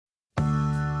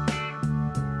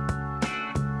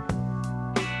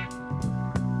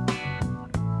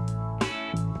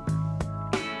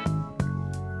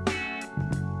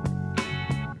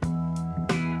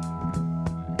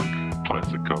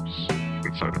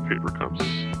of paper cups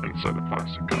inside of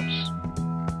plastic cups.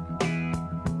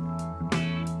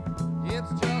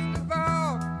 It's just a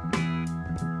thought,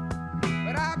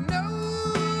 but I've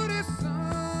noticed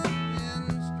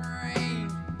something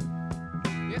strange.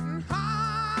 Getting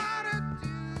harder to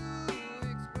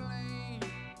explain.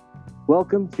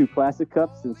 Welcome to Plastic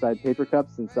Cups Inside Paper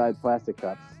Cups Inside Plastic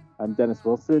Cups. I'm Dennis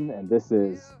Wilson, and this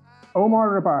is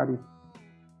Omar Rabadi.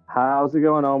 How's it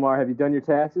going, Omar? Have you done your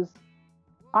taxes?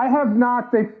 I have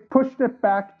not. They pushed it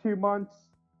back 2 months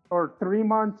or 3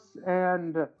 months,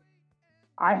 and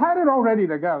I had it all ready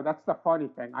to go. That's the funny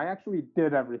thing. I actually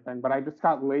did everything, but I just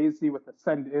got lazy with the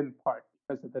send in part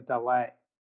because of the delay.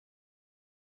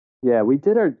 Yeah, we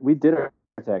did our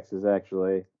taxes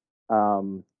actually.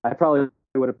 I probably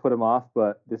would have put them off,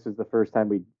 but this is the first time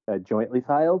we jointly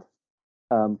filed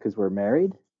because we're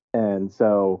married, and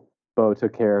so Bo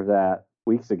took care of that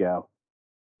weeks ago,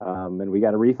 and we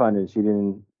got a refund,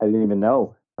 and I didn't even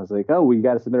know. I was like, "Oh, we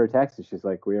got to submit our taxes." She's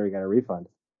like, "We already got a refund."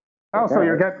 Oh, Like, so all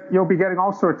right. you'll be getting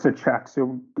all sorts of checks.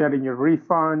 You'll be getting your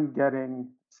refund, getting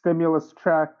stimulus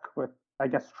check with, I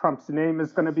guess, Trump's name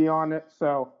is going to be on it.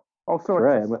 So all That's sorts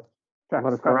right. of I'm checks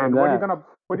gonna coming farm in. What are you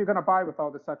that. gonna buy with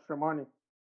all this extra money?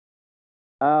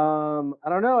 I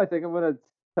don't know. I think I'm gonna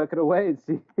tuck it away and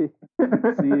see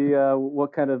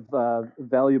what kind of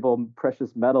valuable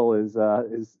precious metal is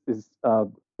the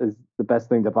best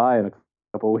thing to buy in a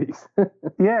couple of weeks.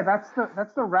 Yeah, that's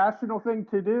the rational thing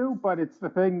to do, but it's the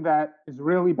thing that is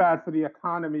really bad for the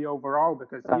economy overall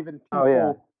because even Oh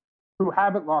yeah, people who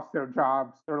haven't lost their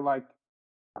jobs, they're like,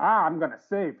 I'm gonna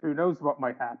save. Who knows what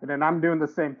might happen? And I'm doing the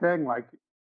same thing, like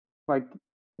you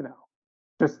know,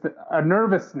 just a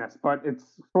nervousness, but it's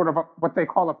sort of what they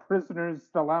call a prisoner's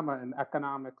dilemma in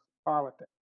economics and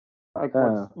politics. Like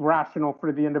what's rational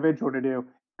for the individual to do,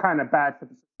 kind of bad for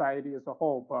the society as a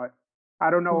whole, but I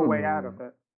don't know a way out of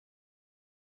it.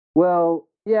 Well,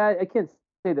 yeah, I can't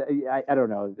say that. I don't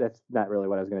know. That's not really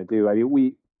what I was going to do. I mean,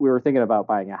 we were thinking about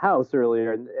buying a house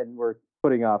earlier, and we're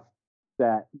putting off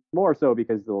that more so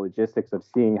because the logistics of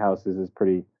seeing houses is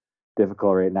pretty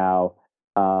difficult right now,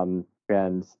 and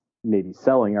maybe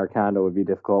selling our condo would be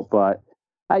difficult. But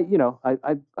I've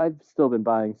still been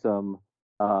buying some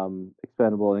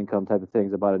expendable income type of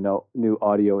things. I bought a new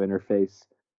audio interface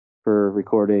for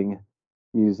recording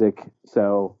music,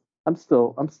 so I'm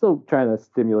still trying to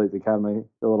stimulate the economy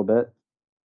a little bit.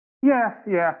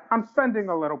 Yeah. I'm spending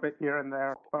a little bit here and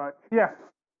there, but yeah,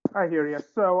 I hear you.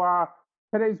 So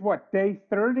today's what, day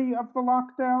 30 of the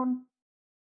lockdown?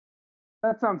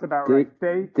 That sounds about Day right.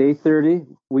 day 30.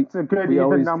 It's a good We even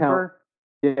always count. number.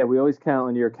 Yeah, we always count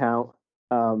on your count.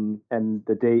 And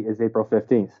the date is April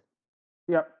 15th.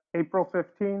 Yep, April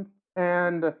 15th.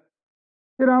 And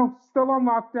still on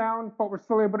lockdown, but we're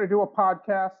still able to do a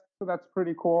podcast, so that's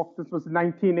pretty cool. This was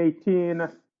 1918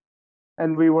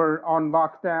 and we were on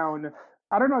lockdown.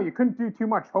 I don't know, you couldn't do too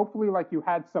much. Hopefully like you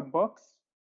had some books.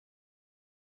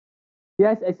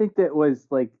 Yeah, I think that was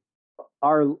like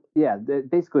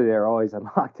basically they're always on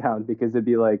lockdown because it'd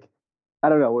be like, I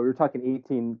don't know, we were talking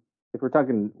 18, if we're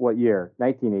talking what year,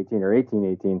 1918 or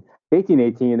 1818.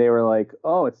 1818, they were like,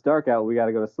 oh, it's dark out, we got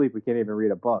to go to sleep. We can't even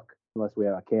read a book unless we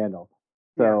have a candle.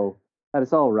 So that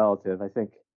is all relative, I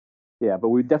think. Yeah, but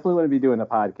we definitely want to be doing a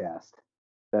podcast.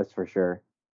 That's for sure.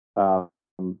 Um,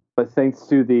 but thanks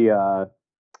to the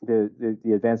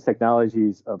advanced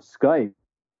technologies of Skype,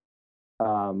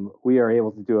 we are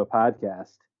able to do a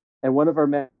podcast. And one of our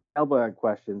mailbag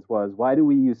questions was, why do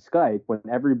we use Skype when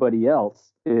everybody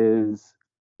else is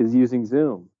using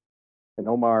Zoom? And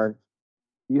Omar,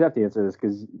 you have to answer this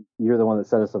because you're the one that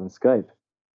set us up on Skype.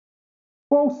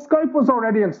 Well, Skype was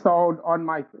already installed on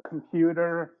my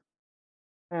computer,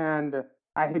 and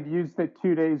I had used it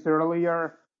 2 days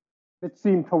earlier. It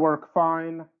seemed to work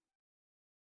fine.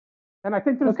 And I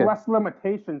think there's Okay. less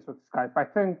limitations with Skype. I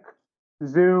think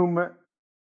Zoom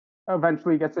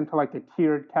eventually gets into like a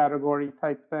tiered category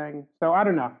type thing. So I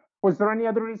don't know. Was there any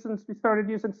other reasons we started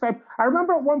using Skype? I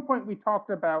remember at one point we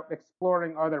talked about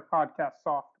exploring other podcast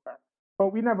software, but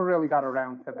we never really got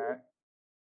around to that.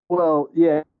 Well,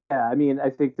 yeah. I mean, I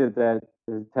think that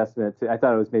is a testament to. I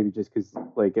thought it was maybe just because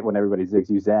like when everybody zigs,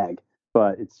 you zag,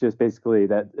 but it's just basically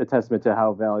that a testament to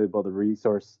how valuable the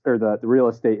resource or the real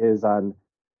estate is on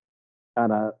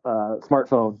a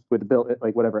smartphone with the built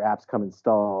like whatever apps come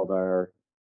installed or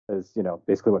is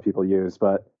basically what people use.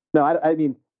 But no, I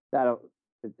mean I don't.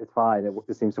 It's fine.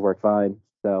 It seems to work fine.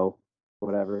 So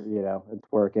whatever,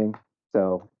 it's working.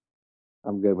 So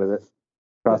I'm good with it.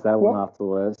 Cross that one off the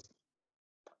list.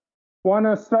 Want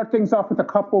to start things off with a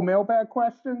couple mailbag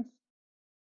questions?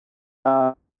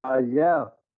 Yeah.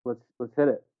 Let's hit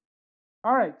it.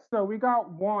 All right. So we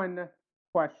got one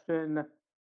question.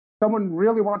 Someone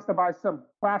really wants to buy some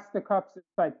plastic cups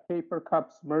inside paper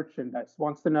cups merchandise.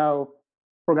 Wants to know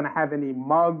if we're going to have any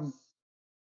mugs,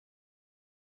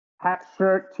 hat,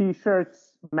 shirt,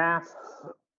 t-shirts, masks,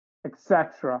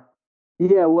 etc.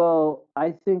 Yeah, well,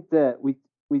 I think that we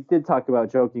did talk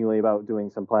about jokingly about doing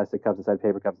some plastic cups inside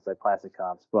paper cups inside plastic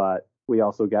cups, but we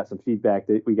also got some feedback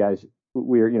that we got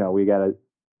to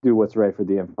do what's right for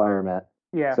the environment.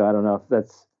 Yeah. So I don't know if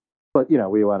that's, but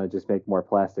we want to just make more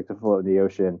plastic to float in the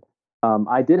ocean.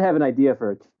 I did have an idea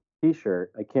for a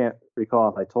T-shirt. I can't recall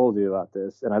if I told you about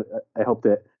this, and I hope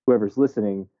that whoever's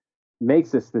listening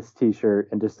makes us this T-shirt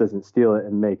and just doesn't steal it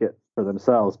and make it for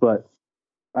themselves. But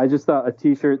I just thought a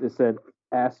T-shirt that said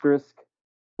asterisk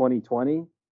 2020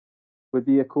 would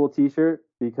be a cool T-shirt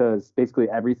because basically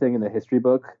everything in the history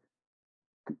book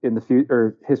in the future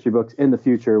or history books in the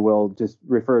future will just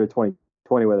refer to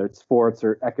 2020, whether it's sports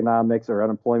or economics or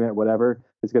unemployment or whatever.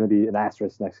 It's going to be an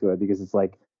asterisk next to it because it's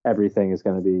like everything is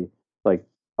going to be like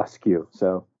askew.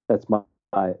 So that's my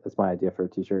idea for a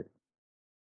T-shirt.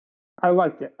 I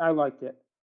like it. I like it.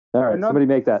 All right, somebody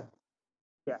make that.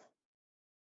 Yeah.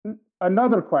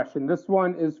 Another question. This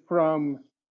one is from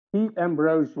Pete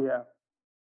Ambrosio.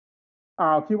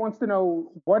 He wants to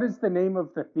know, what is the name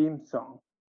of the theme song?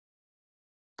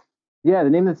 Yeah,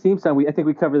 the name of the theme song, I think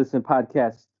we covered this in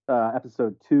podcast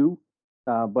episode 2,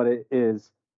 but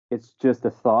it's Just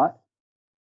a Thought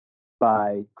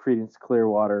by Creedence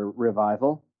Clearwater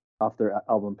Revival off their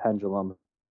album Pendulum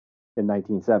in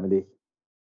 1970.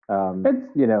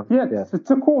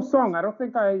 It's a cool song. I don't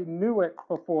think I knew it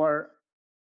before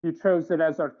you chose it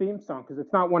as our theme song because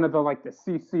it's not one of the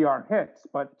CCR hits,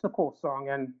 but it's a cool song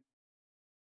and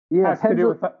has to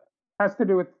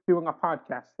do with doing a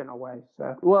podcast in a way.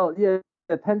 So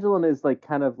the Pendulum is like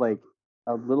kind of like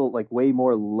a little like way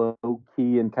more low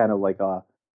key and kind of like a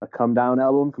come down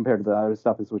album compared to the other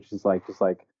stuff which is like just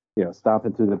like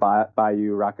stomping through the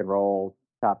bayou rock and roll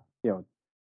top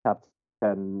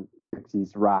 10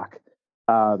 60s rock.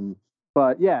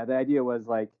 But yeah, the idea was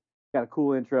like got a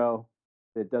cool intro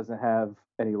that doesn't have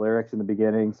any lyrics in the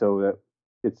beginning, so that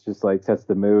it's just like sets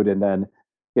the mood, and then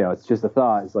it's just a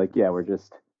thought. It's like we're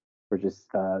just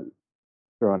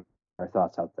throwing our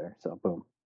thoughts out there. So boom.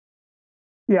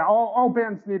 Yeah, all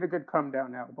bands need a good come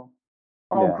down album.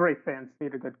 All great bands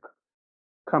need a good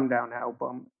come down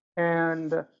album.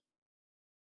 And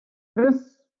this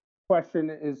question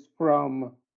is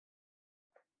from,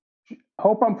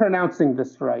 hope I'm pronouncing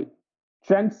this right,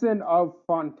 Jensen of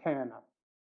Fontana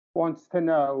wants to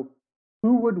know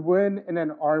who would win in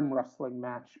an arm wrestling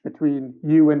match between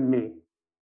you and me.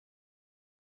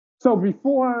 So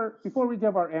before we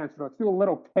give our answer, let's do a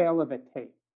little tale of the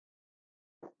tape.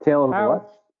 Tale of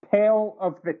what? Tale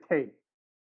of the tape.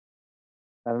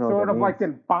 I don't know. Sort of like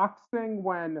in boxing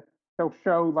when they'll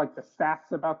show like the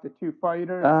stats about the two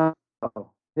fighters.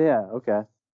 Oh, yeah, okay.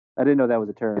 I didn't know that was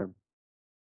a term.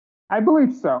 I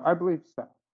believe so.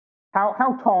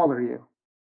 How tall are you?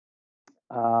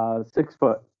 6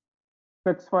 foot.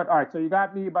 6 foot. All right, so you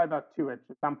got me by about 2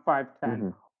 inches. I'm 5'10". Mm-hmm.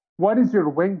 What is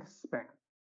your wingspan?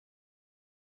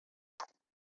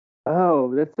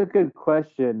 Oh, that's a good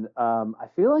question. I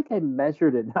feel like I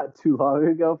measured it not too long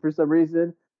ago for some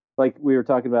reason. Like we were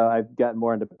talking about, I've gotten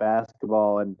more into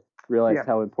basketball and realized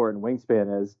how important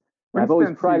wingspan is. I've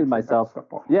always prided myself.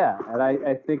 Yeah, and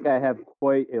I think I have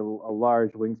quite a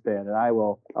large wingspan, and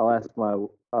I'll ask my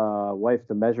wife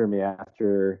to measure me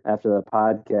after the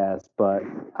podcast. But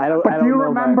I don't. But I don't do you know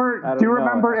remember? Do you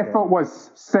remember if it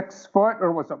was 6 foot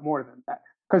or was it more than that?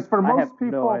 Because for most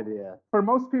people, no idea. For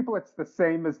most people, it's the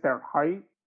same as their height.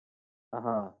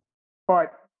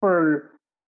 But for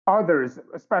others,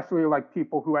 especially like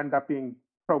people who end up being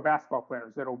pro basketball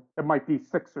players, it might be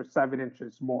 6 or 7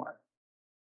 inches more.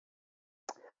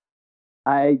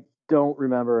 I don't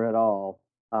remember at all.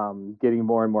 Getting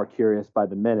more and more curious by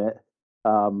the minute.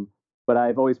 But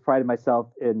I've always prided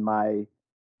myself in my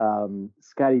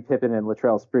Scottie Pippen and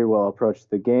Latrell Sprewell approach to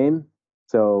the game.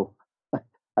 So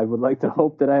I would like to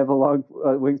hope that I have a long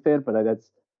wingspan, but I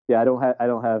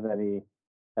don't have any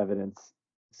evidence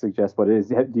to suggest what it is.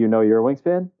 Do you know your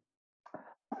wingspan?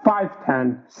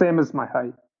 5'10", same as my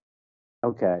height.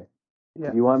 Okay. Yeah.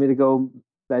 Do you want me to go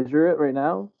measure it right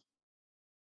now?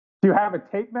 Do you have a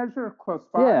tape measure close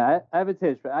by? Yeah, I have a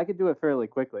tape measure. I can do it fairly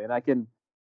quickly, and I can.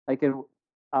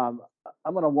 I'm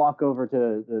gonna walk over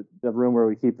to the room where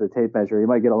we keep the tape measure. You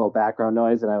might get a little background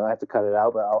noise, and I have to cut it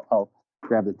out, but I'll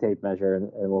grab the tape measure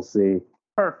and we'll see.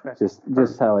 Perfect.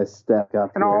 Just how I stack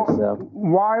up and here. So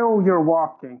while you're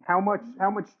walking, how much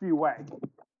do you weigh?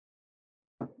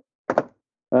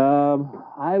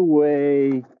 I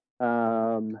weigh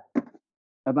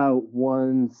About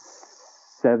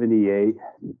 178.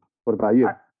 What about you?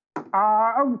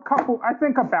 A couple. I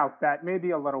think about that.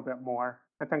 Maybe a little bit more.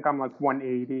 I think I'm like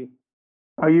 180.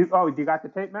 Oh, you? Oh, you got the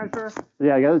tape measure?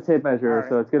 Yeah, I got the tape measure, All right.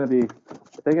 so it's gonna be.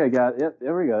 I think I got. Yep,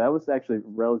 there we go. That was actually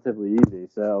relatively easy.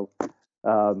 So,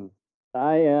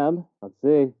 I am. Let's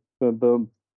see. Boom, boom.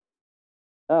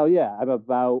 Oh yeah, I'm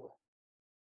about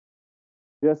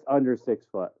just under 6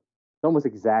 foot. It's almost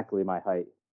exactly my height.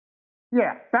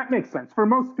 Yeah, that makes sense. For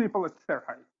most people, it's their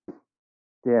height.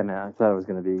 Yeah, man. I thought it was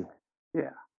gonna be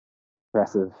Yeah.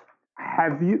 impressive.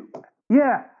 Have you?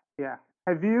 Yeah, yeah.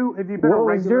 Have you been What a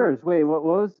was regular? yours? Wait, what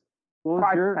was your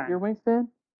 5'10". wingspan?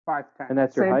 5'10". And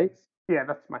that's your Same. height? Yeah,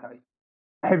 that's my height.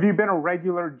 Have you been a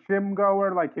regular gym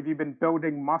goer? Like, have you been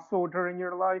building muscle during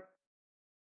your life?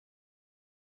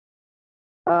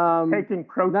 Taking Not a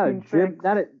protein gym. shakes?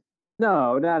 Not a.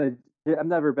 No, not a. I've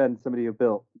never been somebody who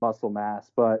built muscle mass,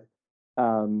 but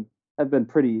um, I've been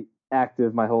pretty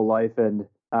active my whole life, and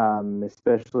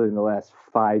especially in the last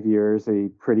 5 years, a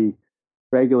pretty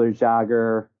regular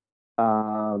jogger.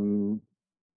 Um,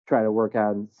 try to work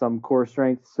on some core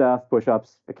strength stuff, push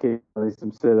ups, occasionally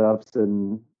some sit ups,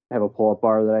 and have a pull up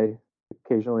bar that I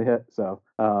occasionally hit. So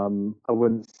I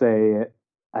wouldn't say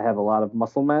I have a lot of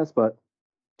muscle mass, but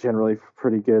generally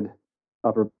pretty good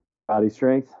upper body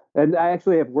strength. And I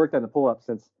actually have worked on the pull up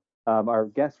since our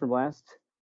guest from last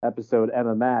episode,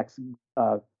 Emma Max,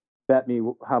 bet me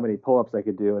how many pull ups I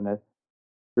could do, and I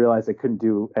realized I couldn't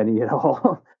do any at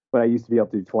all. But I used to be able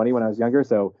to do 20 when I was younger,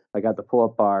 so I got the pull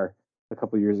up bar a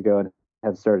couple years ago and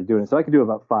have started doing it. So I can do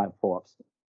about 5 pull-ups.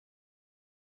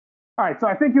 All right, so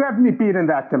I think you have me beat in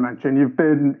that dimension. You've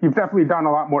definitely done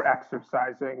a lot more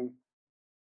exercising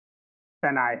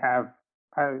than I have.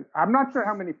 I'm not sure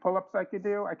how many pull-ups I could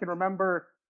do. I can remember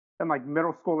in like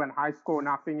middle school and high school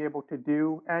not being able to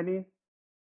do any,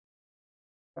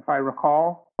 if I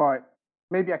recall, but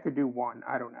maybe I could do one.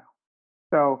 I don't know.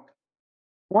 So,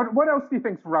 what else do you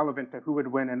think is relevant to who would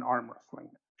win an arm wrestling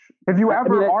match? Have you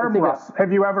ever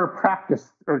Have you ever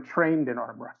practiced or trained in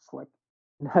arm wrestling?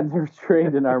 I've never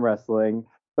trained in arm wrestling,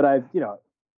 but I've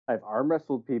arm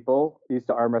wrestled people. Used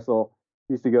to arm wrestle.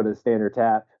 Used to go to the Standard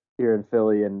Tap here in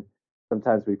Philly, and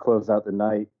sometimes we'd close out the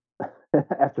night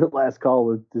after the last call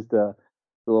with just a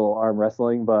little arm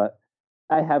wrestling. But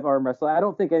I have arm wrestling. I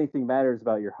don't think anything matters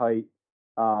about your height.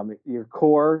 Your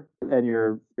core and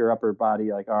your upper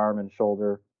body, like arm and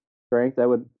shoulder strength, I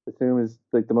would assume is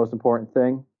like the most important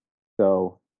thing.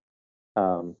 So,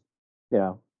 um, you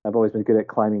know, I've always been good at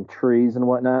climbing trees and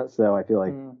whatnot, so I feel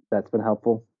like that's been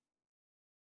helpful.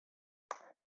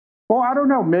 Well, I don't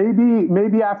know.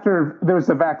 Maybe after there's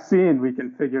a vaccine, we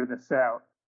can figure this out.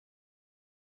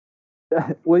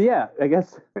 Well, yeah, I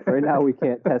guess right now we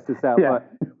can't test this out, Yeah.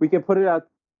 but we can put it out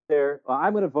there. Well,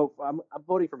 I'm going to vote. I'm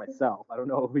voting for myself. I don't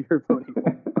know who you're voting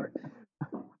for,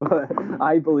 but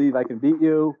I believe I can beat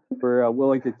you. We're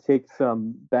willing to take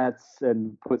some bets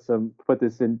and put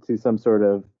this into some sort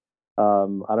of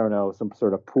I don't know, some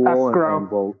sort of pool, Escrow.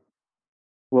 and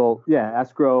we'll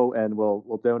escrow, and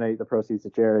we'll donate the proceeds to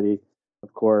charity,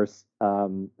 of course.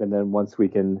 And then once we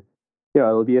can,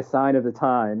 it'll be a sign of the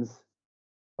times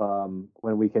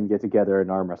when we can get together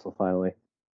and arm wrestle finally.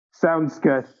 Sounds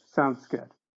good. Sounds good.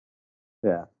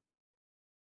 Yeah.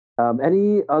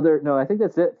 Any other? No, I think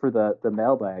that's it for the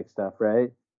mailbag stuff, right?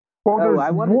 Well,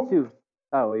 I wanted to.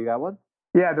 Oh, you got one?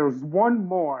 Yeah, there's one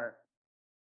more.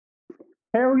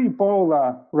 Harry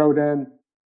Bola wrote in,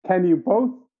 can you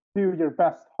both do your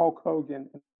best Hulk Hogan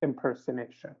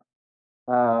impersonation?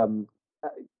 I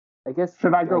guess.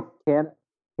 Should I go? Can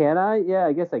I? Yeah,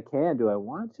 I guess I can. Do I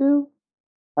want to?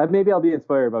 Maybe I'll be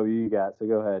inspired by what you got. So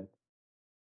go ahead.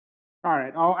 All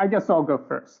right. I guess I'll go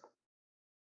first.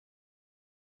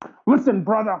 Listen,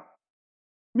 brother.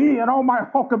 Me and all my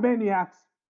Hulkamaniacs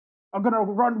are gonna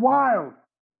run wild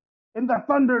in the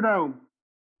Thunderdome.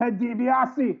 Ted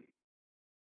DiBiase,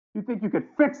 you think you could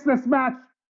fix this match?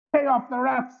 Pay off the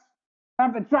refs?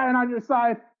 Have the giant on your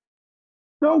side?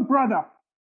 No, brother.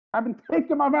 I've been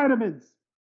taking my vitamins,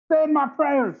 saying my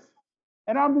prayers,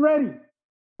 and I'm ready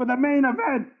for the main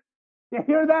event. You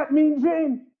hear that, Mean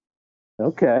Gene?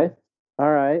 Okay.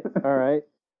 All right. All right.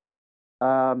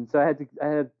 So I had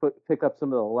to pick up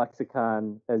some of the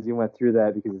lexicon as you went through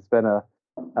that, because it's been a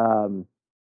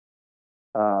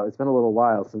little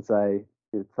while since I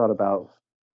thought about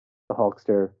the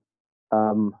Hulkster.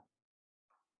 All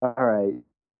right.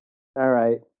 All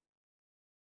right.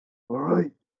 All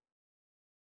right.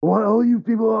 I want all you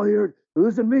people out here to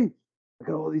listen to me. I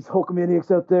got all these Hulkamaniacs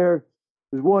out there.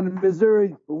 There's one in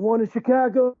Missouri, one in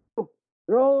Chicago.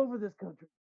 They're all over this country.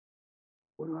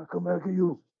 When I come back at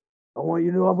you, I want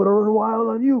you to know I'm gonna run wild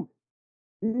on you.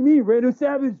 You mean Randall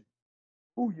Savage?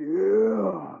 Oh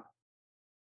yeah.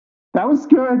 That was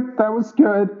good. That was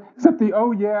good. Except the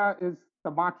oh yeah is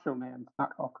the Macho Man,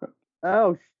 not Hulk Hogan.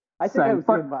 Oh, I think I Saying, was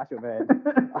but thinking Macho Man.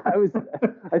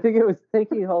 I think it was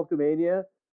thinking Hulkamania,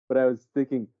 but I was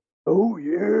thinking, oh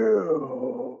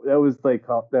yeah, that was like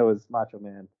that was Macho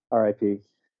Man. R.I.P.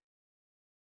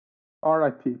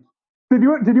 R.I.P. Did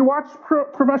you watch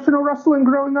professional wrestling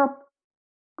growing up?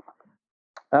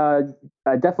 Uh,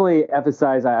 I definitely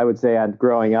emphasize, I would say, on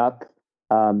growing up.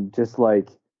 Just like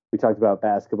we talked about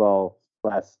basketball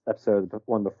last episode, the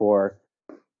one before.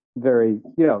 Very,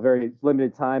 very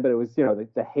limited time, but it was,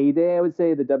 the heyday, I would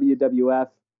say, the WWF,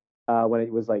 when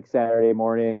it was like Saturday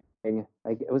morning.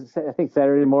 Like it was, I think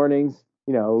Saturday mornings.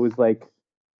 It was like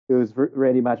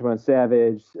Randy Macho Man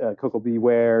Savage, Coco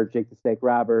Beware, Jake the Snake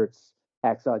Roberts,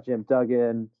 Hacksaw Jim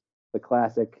Duggan, the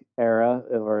classic era,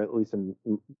 or at least in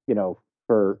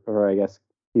for I guess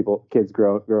kids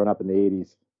growing up in the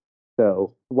 '80s.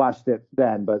 So watched it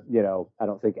then, but I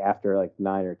don't think after like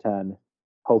 9 or 10,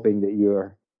 hoping that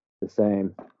you're the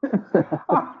same.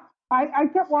 I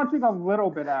kept watching a little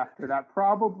bit after that,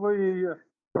 probably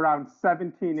around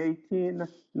 17, 18,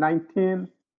 19.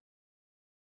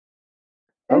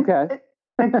 Okay.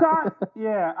 It got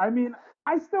yeah. I mean,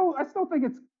 I still think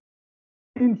it's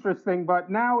interesting, but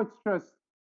now it's just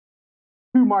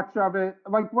too much of it.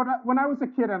 Like when I was a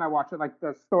kid and I watched it, like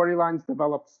the storylines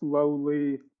developed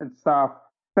slowly and stuff.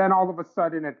 Then all of a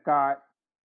sudden it got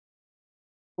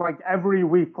like every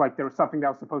week, like there was something that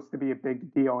was supposed to be a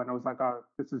big deal, and it was like, oh,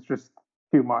 this is just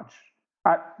too much.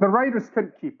 The writers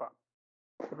couldn't keep up.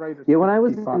 The writers Yeah, when I couldn't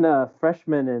was keep in up.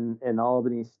 freshman in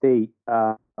Albany State,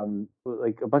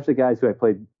 like a bunch of guys who I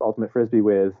played ultimate frisbee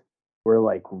with were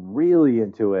like really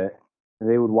into it, and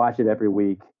they would watch it every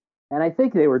week. And I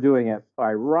think they were doing it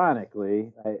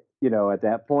ironically. At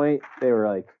that point, they were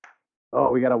like,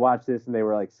 "Oh, we got to watch this," and they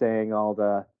were like saying all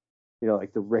the,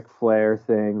 like the Ric Flair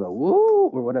thing, the woo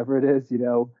or whatever it is.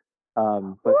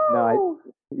 But no,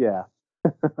 Woo! yeah,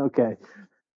 okay.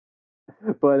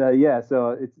 But yeah,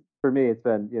 so it's for me, it's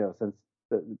been since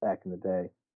back in the day.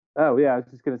 Oh yeah, I was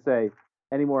just gonna say,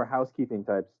 any more housekeeping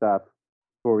type stuff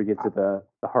before we get to the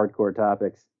hardcore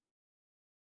topics.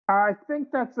 I think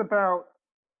that's about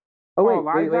Oh all wait,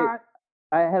 I wait, wait. got.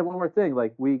 I had one more thing.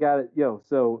 Like we got it,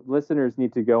 so listeners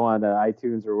need to go on to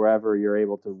iTunes or wherever you're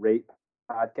able to rate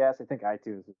podcasts. I think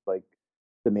iTunes is like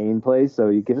the main place. So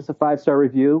you give us a 5-star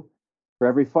review. For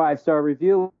every 5-star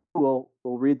review, we'll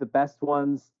read the best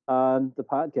ones on the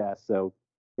podcast. So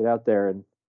get out there and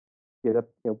get up,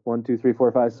 1, 2, 3,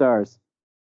 4, 5 stars.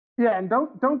 Yeah, and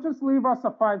don't just leave us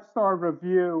a 5-star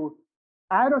review.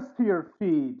 Add us to your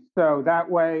feed so that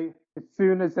way, as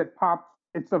soon as it pops,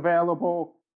 it's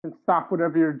available. And stop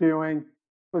whatever you're doing,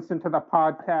 listen to the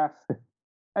podcast,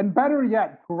 and better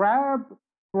yet, grab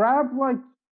like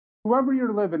whoever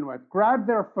you're living with, grab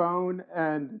their phone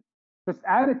and just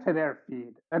add it to their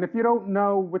feed. And if you don't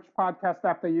know which podcast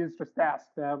app they use, just ask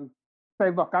them. Say,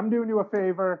 look, I'm doing you a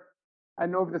favor. I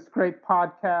know of this great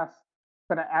podcast.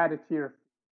 I'm gonna add it to your.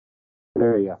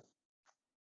 There you go.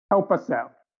 Help us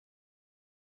out.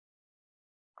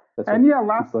 That's And what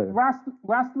yeah, keeps later.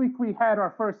 last week we had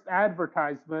our first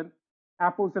advertisement,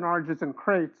 apples and oranges and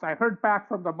crates. I heard back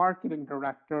from the marketing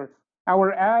director.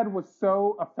 Our ad was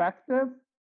so effective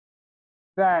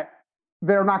that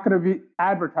they're not going to be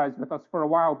advertised with us for a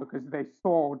while because they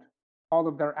sold all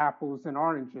of their apples and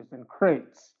oranges in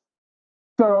crates.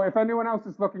 So if anyone else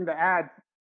is looking to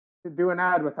do an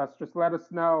ad with us, just let us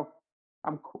know.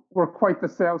 We're quite the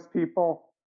salespeople.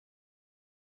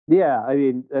 Yeah, I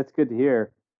mean that's good to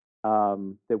hear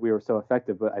that we were so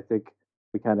effective, but I think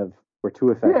we kind of were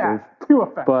too effective. Yeah, too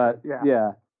effective. But Yeah.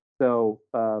 yeah, so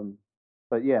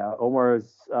but yeah,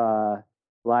 Omar's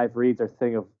live reads are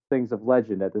things of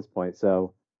legend at this point.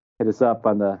 So hit us up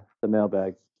on the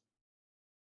mailbag.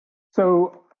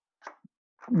 So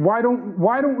why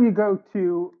don't we go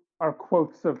to our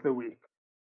quotes of the week?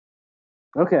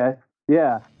 Okay,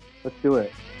 yeah, let's do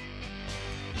it.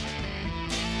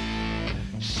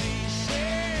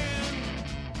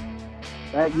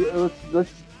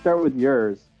 Let's start with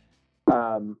yours.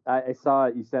 I saw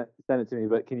it. You sent it to me,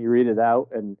 but can you read it out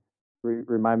and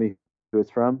remind me who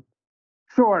it's from?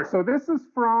 Sure. So this is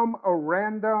from a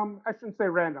random, I shouldn't say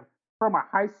random, from a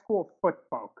high school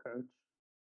football coach.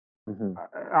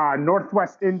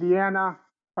 Northwest Indiana.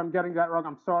 If I'm getting that wrong,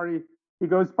 I'm sorry. He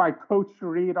goes by Coach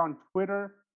Reed on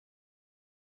Twitter.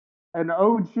 An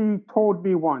OG told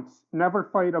me once, never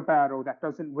fight a battle that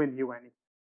doesn't win you any.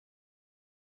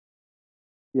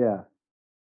 Yeah.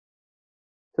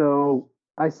 So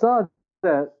I saw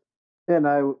that, and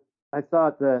I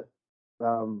thought that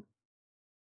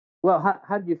Well,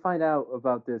 how did you find out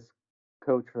about this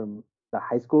coach from the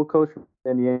high school coach from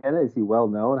Indiana? Is he well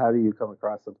known? How do you come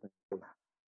across something?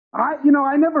 I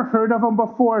never heard of him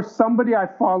before. Someone I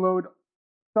follow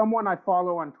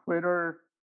on Twitter,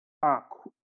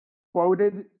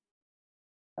 quoted.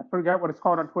 I forget what it's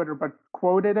called on Twitter, but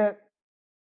quoted it.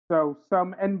 So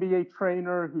some NBA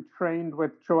trainer who trained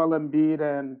with Joel Embiid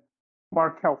and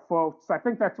Markel Fultz. I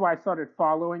think that's why I started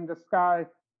following this guy,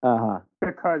 Uh huh.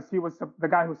 because he was the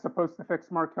guy who was supposed to fix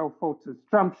Markel Fultz's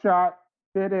jump shot.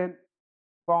 Didn't.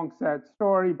 Long sad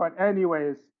story, but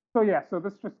anyways. So yeah, so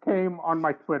this just came on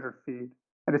my Twitter feed,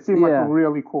 and it seemed like a Yeah.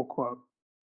 really cool quote.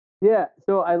 Yeah.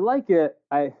 So I like it.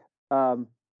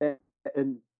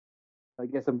 And I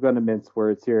guess I'm going to mince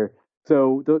words here.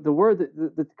 So the word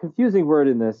the confusing word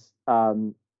in this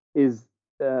is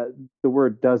the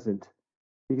word doesn't,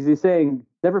 because he's saying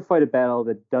never fight a battle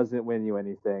that doesn't win you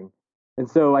anything. And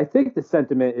so I think the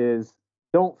sentiment is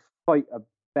don't fight a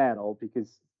battle,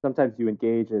 because sometimes you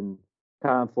engage in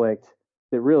conflict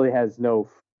that really has no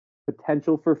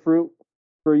potential for fruit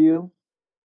for you.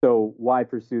 So why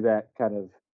pursue that kind of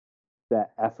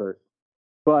that effort?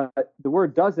 But the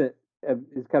word doesn't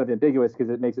is kind of ambiguous, because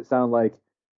it makes it sound like,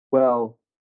 well,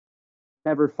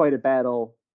 never fight a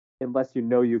battle unless you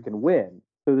know you can win.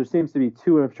 So there seems to be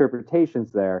two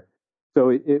interpretations there. So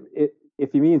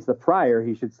if he means the prior,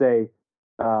 he should say,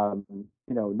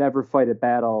 never fight a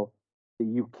battle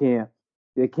that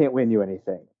it can't win you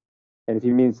anything. And if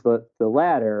he means the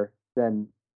latter, then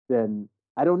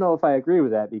I don't know if I agree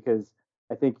with that, because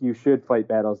I think you should fight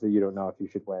battles that you don't know if you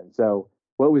should win. So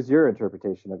what was your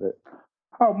interpretation of it?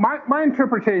 Oh, my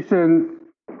interpretation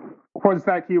was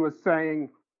that he was saying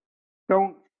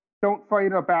don't don't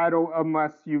fight a battle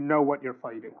unless you know what you're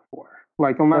fighting for.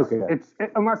 Like Okay.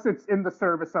 unless it's in the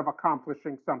service of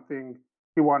accomplishing something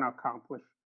you want to accomplish.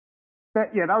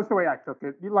 That was the way I took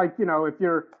it. Like, if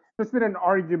you're just in an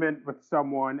argument with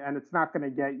someone and it's not going to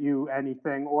get you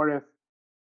anything, or if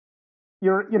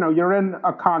you're in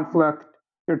a conflict,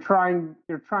 you're trying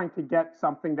to get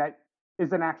something that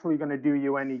isn't actually going to do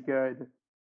you any good.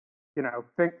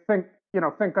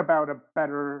 Think about a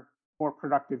better, more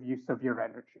productive use of your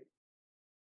energy.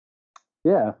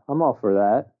 Yeah, I'm all for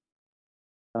that.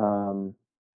 I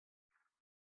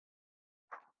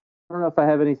don't know if I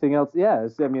have anything else. Yeah,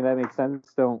 I mean, that makes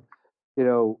sense. Don't, you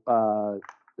know,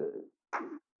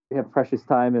 we have precious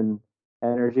time and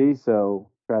energy, so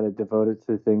try to devote it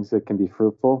to things that can be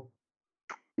fruitful.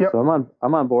 Yep. So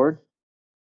I'm on board.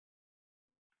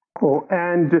 Cool.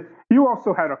 And you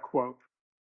also had a quote.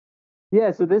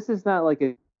 Yeah, so this is not like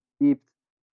a deep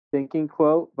thinking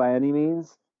quote by any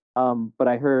means, but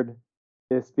I heard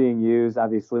this being used.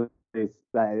 Obviously, I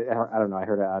don't know. I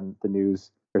heard it on the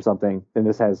news or something, and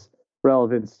this has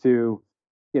relevance to,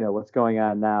 what's going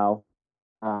on now.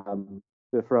 Um,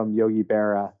 from Yogi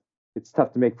Berra. It's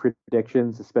tough to make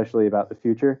predictions, especially about the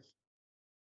future.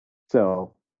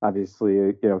 So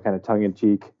obviously, kind of tongue in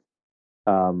cheek,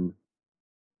 um,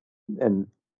 and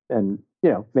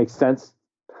makes sense.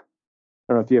 I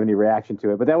don't know if you have any reaction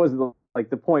to it, but that wasn't like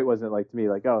the point. Wasn't like to me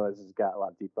like, oh, this has got a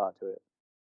lot of deep thought to it.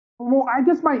 Well, I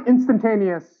guess my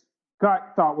instantaneous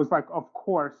gut thought was like, of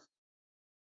course,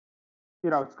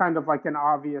 it's kind of like an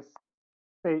obvious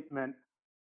statement.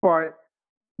 But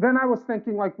then I was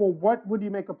thinking, like, well, what would you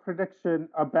make a prediction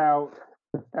about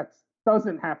that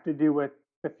doesn't have to do with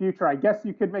the future? I guess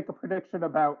you could make a prediction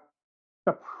about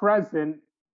the present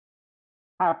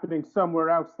happening somewhere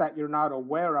else that you're not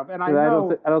aware of. And I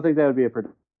know I don't think that would be a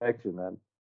prediction then.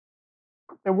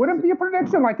 it wouldn't be a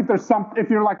prediction. Like if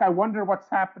you're like, I wonder what's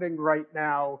happening right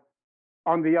now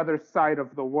on the other side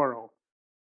of the world.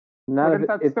 Wouldn't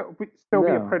that still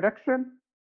be a prediction?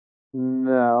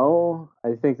 No,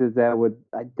 I think that would.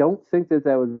 I don't think that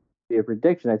would be a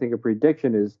prediction. I think a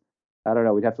prediction is, I don't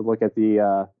know. We'd have to look at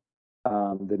the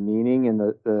meaning and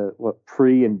the what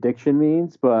pre and diction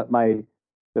means. But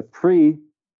the pre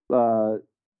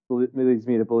leads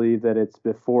me to believe that it's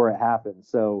before it happens.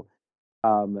 So,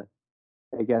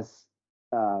 I guess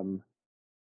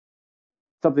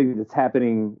something that's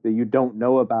happening that you don't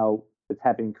know about, that's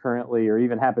happening currently or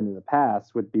even happened in the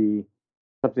past, would be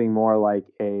something more like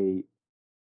a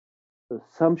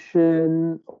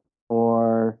assumption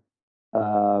or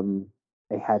a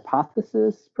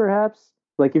hypothesis, perhaps.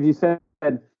 Like if you said,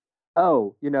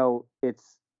 "Oh,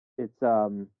 it's you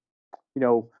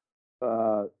know,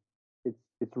 uh,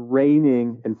 it's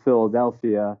raining in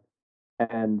Philadelphia,"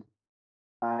 and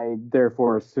I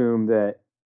therefore assume that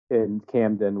in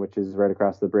Camden, which is right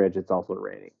across the bridge, it's also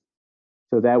raining.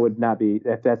 So that would not be,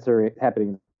 if that's happening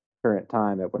in the current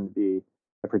time, that wouldn't be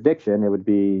a prediction. It would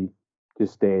be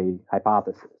just a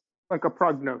hypothesis. like a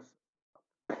prognosis.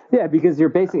 Yeah, because you're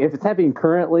basing if it's happening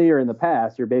currently or in the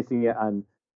past, you're basing it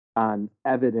on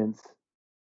evidence.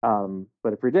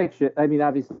 But a prediction, I mean,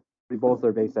 obviously both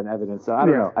are based on evidence. So I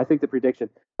don't know. I think the prediction.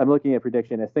 I'm looking at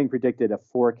prediction. A thing predicted a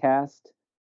forecast.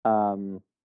 So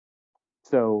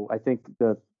I think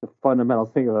the fundamental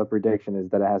thing of a prediction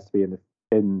is that it has to be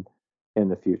in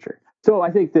the future. So I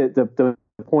think that the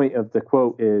point of the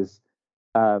quote is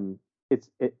it's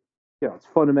it's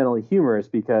fundamentally humorous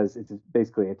because it's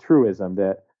basically a truism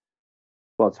that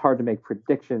it's hard to make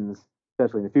predictions,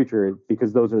 especially in the future,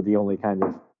 because those are the only kind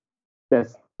of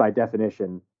that's by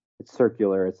definition it's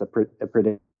circular. It's a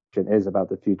prediction is about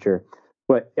the future,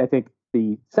 but I think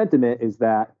the sentiment is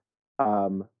that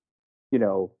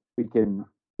we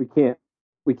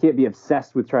can't be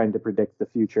obsessed with trying to predict the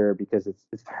future because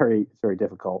it's very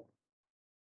difficult.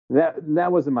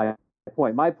 That wasn't my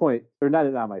point. My point, or not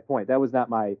my point. That was not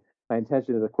my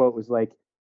intention of the quote. Was like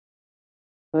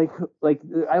I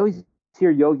always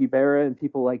hear Yogi Berra and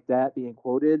people like that being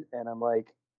quoted, and I'm like,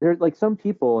 there's like some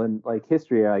people in like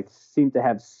history like seem to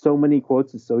have so many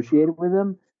quotes associated with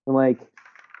them, and like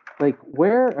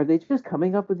where are they just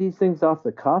coming up with these things off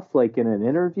the cuff, like in an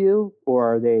interview,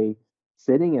 or are they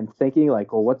sitting and thinking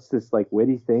like, well, what's this like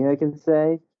witty thing I can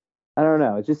say? I don't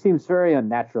know. It just seems very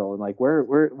unnatural. And like,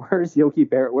 where's Yogi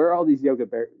Berra? Where are all these Yogi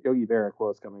Berra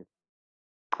quotes coming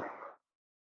from?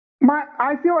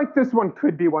 I feel like this one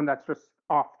could be one that's just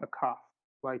off the cuff.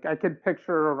 Like I could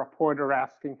picture a reporter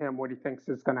asking him what he thinks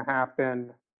is going to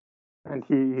happen, and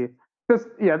this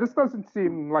doesn't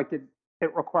seem like it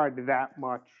required that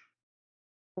much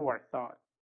forethought.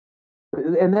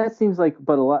 And that seems like,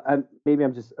 but a lot. Maybe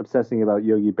I'm just obsessing about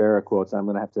Yogi Berra quotes. I'm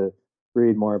gonna have to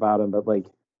read more about them. But like,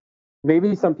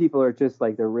 maybe some people are just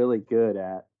like they're really good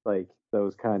at like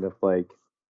those kind of like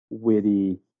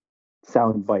witty,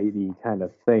 soundbitey kind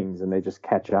of things, and they just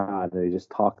catch on. And they just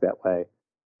talk that way,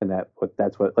 and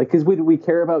that's what like because we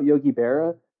care about Yogi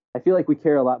Berra. I feel like we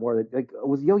care a lot more. Like,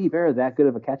 was Yogi Berra that good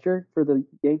of a catcher for the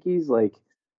Yankees? Like,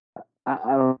 I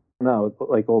don't know,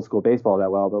 like old school baseball that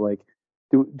well, but like.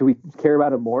 Do we care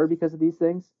about it more because of these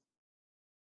things?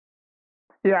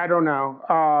 Yeah, I don't know.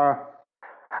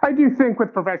 I do think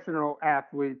with professional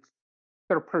athletes,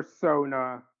 their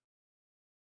persona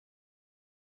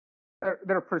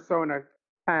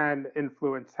can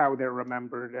influence how they're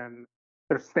remembered and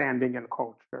their standing in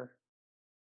culture.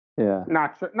 Yeah.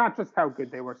 Not just how good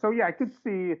they were. So yeah, I could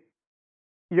see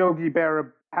Yogi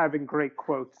Berra having great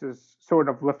quotes as sort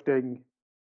of lifting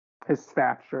his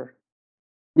stature.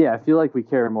 Yeah, I feel like we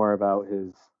care more about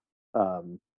his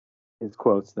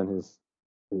quotes than his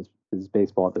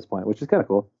baseball at this point, which is kind of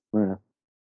cool. I don't know.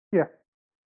 Yeah.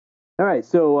 All right,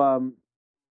 so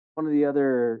one of the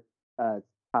other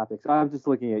topics. I'm just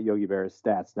looking at Yogi Berra's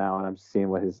stats now, and I'm seeing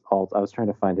what his I was trying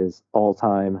to find his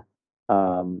all-time.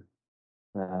 I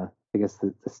guess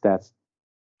the stats.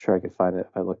 Sure, I could find it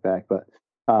if I look back, but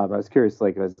I was curious,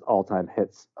 like his all-time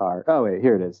hits are. Oh wait,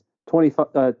 here it is.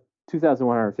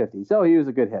 2,150. So he was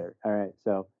a good hitter. All right.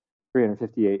 So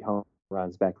 358 home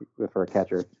runs back for a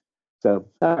catcher. So,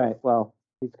 all right. Well,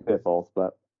 he's good at both,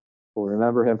 but we'll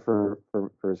remember him for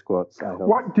his quotes. I hope.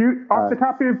 What do you, off the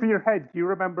top of your head, do you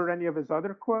remember any of his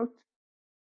other quotes?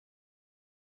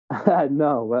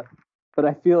 No, but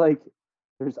I feel like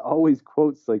there's always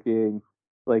quotes like being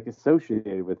like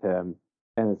associated with him.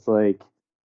 And it's like,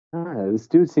 I don't know, this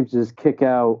dude seems to just kick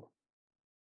out.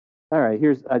 All right,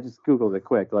 I just Googled it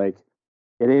quick. Like,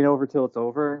 it ain't over till it's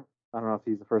over. I don't know if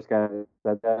he's the first guy that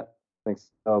said that. I think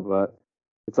so, but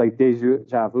it's like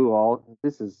deja vu.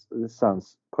 This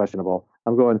sounds questionable.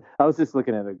 I was just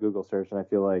looking at a Google search, and I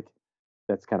feel like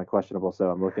that's kind of questionable. So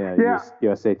I'm looking at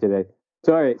USA Today.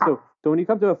 So all right, so when you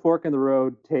come to a fork in the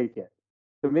road, take it.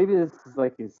 So maybe this is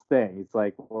like his thing. It's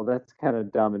like, well, that's kind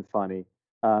of dumb and funny.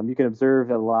 You can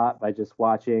observe a lot by just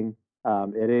watching.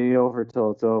 It ain't over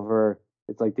till it's over.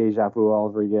 It's like deja vu all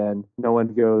over again. No one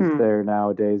goes there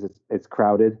nowadays. It's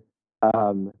crowded.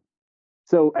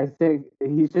 So I think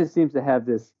he just seems to have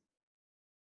this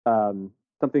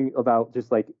something about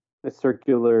just like a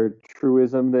circular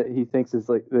truism that he thinks is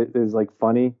like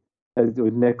funny.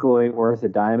 With nickel ain't worth a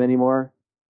dime anymore.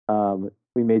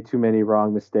 We made too many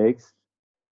wrong mistakes.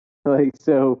 Like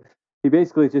so, he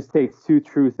basically just takes two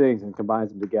true things and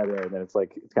combines them together, and then it's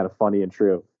kind of funny and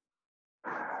true.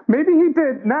 Maybe he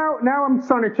did. Now I'm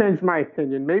starting to change my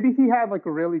opinion. Maybe he had like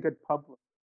a really good public.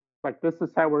 Like, this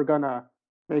is how we're gonna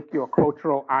make you a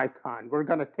cultural icon. We're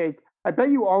gonna take. I bet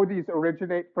you all these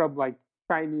originate from like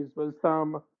Chinese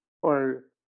wisdom or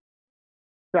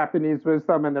Japanese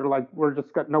wisdom, and they're like,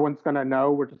 no one's gonna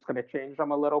know. We're just gonna change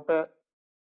them a little bit.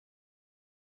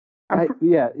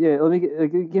 Yeah. Let me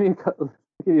give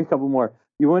me a couple more.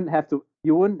 You wouldn't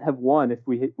have won if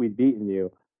we'd beaten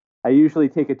you. I usually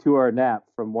take a 2-hour nap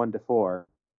from 1 to 4.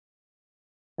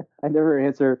 I never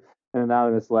answer an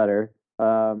anonymous letter.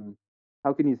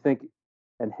 How can you think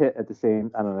and hit at the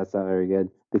same? I don't know. That's not very good.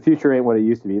 The future ain't what it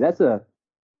used to be. That's a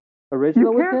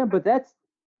original with him, but that's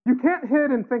you can't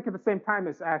hit and think at the same time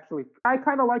as actually. I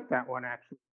kind of like that one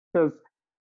actually because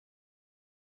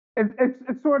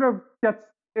it sort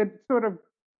of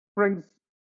brings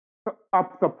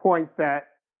up the point that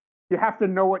you have to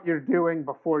know what you're doing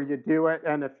before you do it,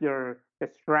 and if you're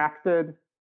distracted,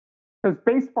 because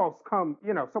baseballs come,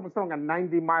 someone's throwing a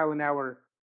 90-mile-an-hour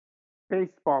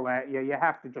baseball at you, you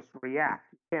have to just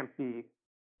react. You can't be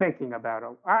thinking about it.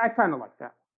 I kind of like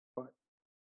that. But.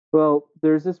 Well,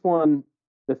 there's this one,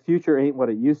 the future ain't what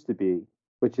it used to be,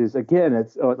 which is again,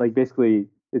 it's like basically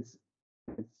it's.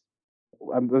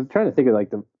 I'm trying to think of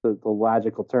like the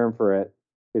logical term for it.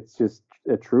 It's just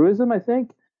a truism, I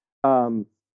think.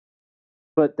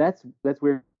 But that's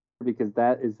weird because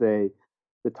that is the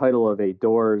title of a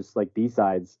Doors like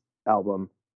B-sides album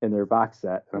in their box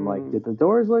set. And I'm like, did the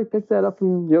Doors like pick that up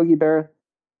from Yogi Berra?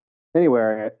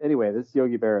 Anyway, this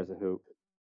Yogi Berra is a hoop.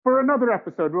 For another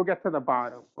episode, we'll get to the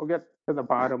bottom. We'll get to the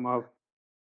bottom of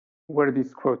where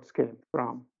these quotes came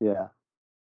from. Yeah.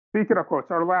 Speaking of quotes,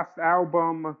 our last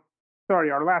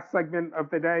segment of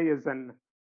the day is an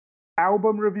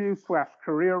album review /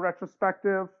 career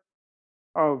retrospective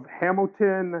of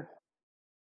Hamilton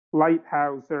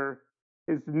Lighthouser,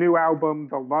 his new album,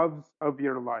 The Loves of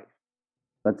Your Life.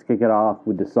 Let's kick it off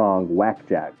with the song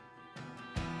Whack-Jack.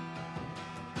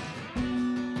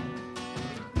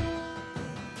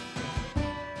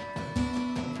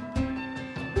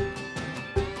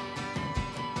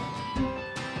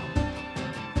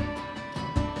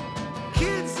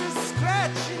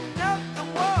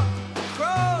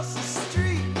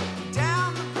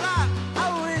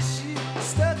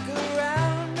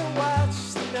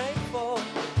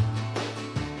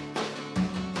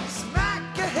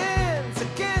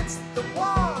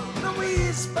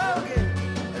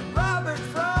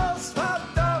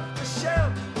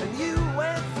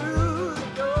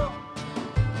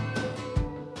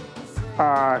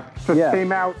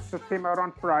 Just came out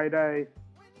on Friday.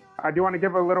 Do you want to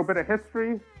give a little bit of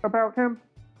history about him?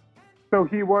 So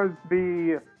he was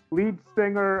the lead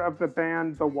singer of the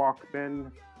band The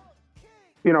Walkmen,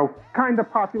 kind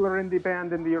of popular indie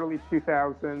band in the early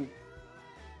 2000s.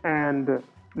 And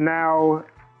now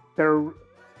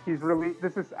he's really,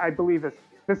 this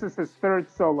is his third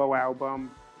solo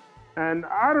album. And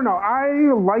I don't know,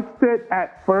 I liked it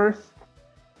at first.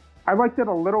 I liked it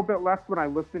a little bit less when I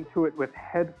listened to it with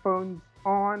headphones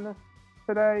on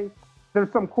today.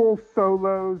 There's some cool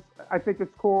solos. I think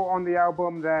it's cool on the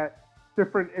album that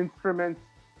different instruments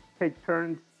take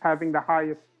turns having the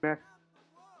highest mix.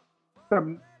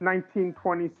 Some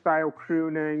 1920s style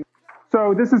crooning.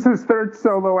 So this is his third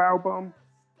solo album.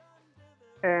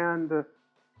 And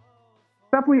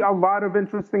definitely a lot of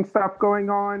interesting stuff going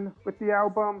on with the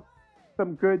album.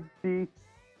 Some good beats,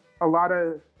 a lot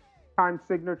of time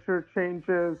signature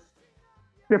changes,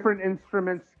 different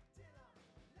instruments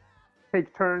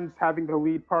take turns having the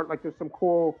lead part. Like there's some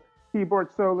cool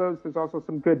keyboard solos. There's also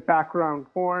some good background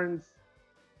horns.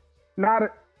 Not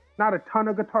a ton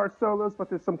of guitar solos, but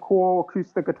there's some cool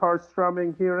acoustic guitar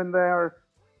strumming here and there.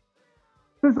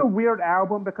 This is a weird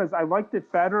album because I liked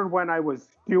it better when I was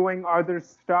doing other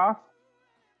stuff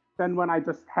than when I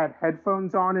just had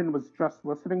headphones on and was just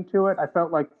listening to it. I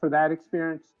felt like for that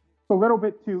experience, a little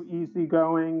bit too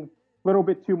easygoing, a little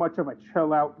bit too much of a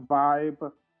chill out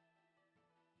vibe.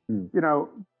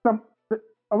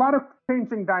 A lot of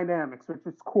changing dynamics, which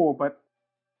is cool, but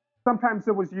sometimes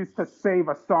it was used to save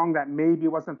a song that maybe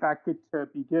wasn't that good to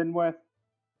begin with.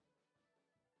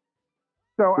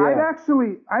 So yeah.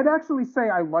 I'd actually say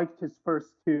I liked his first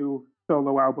two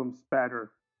solo albums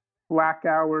better. Black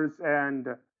Hours and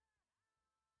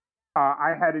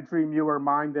I Had a Dream You Were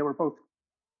Mine. They were both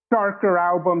darker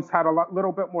albums, had a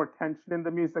little bit more tension in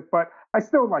the music, but I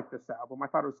still like this album. I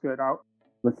thought it was good.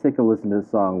 Let's take a listen to the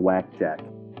song Whack-Jack.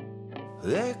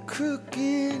 That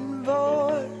crooked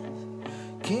voice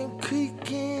came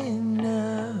creaking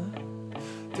now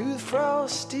through the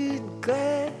frosted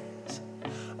glass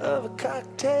of a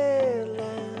cocktail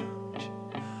lounge.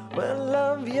 Well, I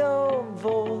love your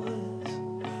voice,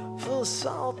 full of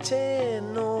salt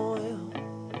and oil.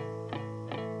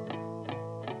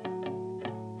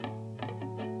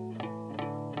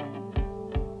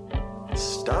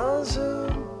 Stars are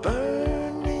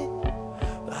burning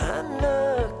behind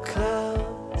the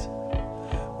clouds.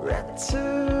 Rats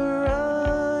are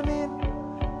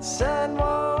running,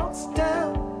 sidewalks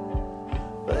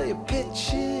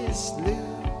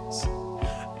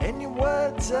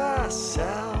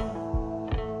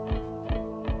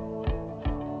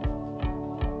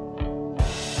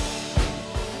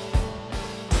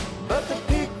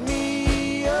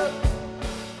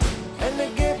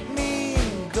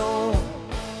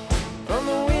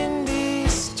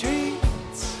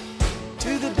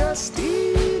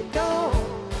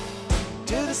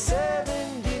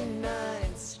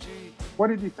What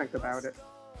did you think about it?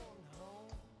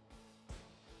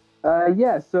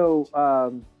 Yeah, so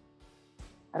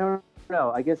I don't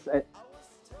know. I guess I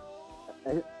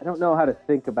don't know how to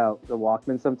think about the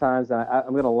Walkmen sometimes. I'm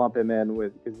going to lump him in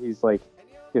with because he's like,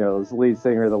 his lead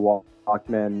singer of the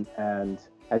Walkmen, and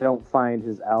I don't find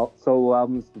his solo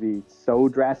albums to be so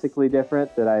drastically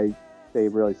different that they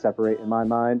really separate in my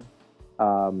mind.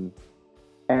 And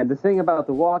the thing about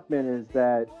the Walkmen is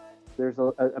that there's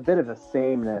a bit of a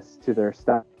sameness to their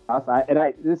stuff.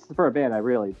 This is for a band I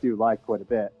really do like quite a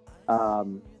bit.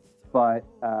 But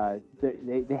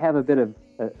they have a bit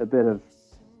of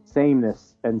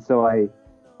sameness, and so I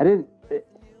didn't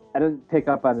pick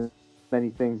up on many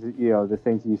things. The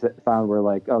things you found were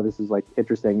like, oh, this is like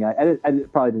interesting. I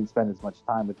probably didn't spend as much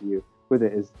time with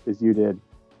it as you did.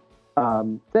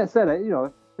 That said,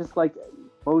 just like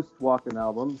most Walkman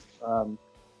albums,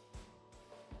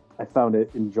 I found it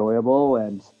enjoyable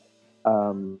and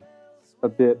a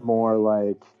bit more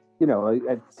like,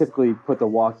 I typically put the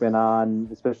Walkman on,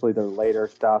 especially their later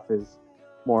stuff is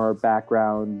more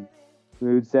background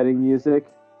mood setting music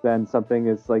than something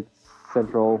that's like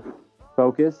central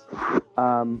focus.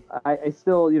 I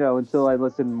still, until I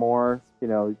listen more,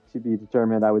 to be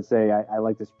determined, I would say I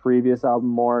like this previous album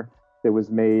more that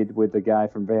was made with the guy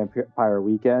from Vampire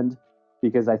Weekend,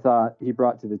 because I thought he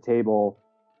brought to the table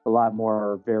a lot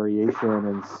more variation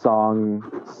in song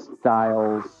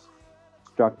styles,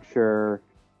 structure,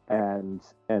 and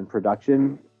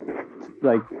production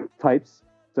like types.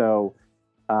 So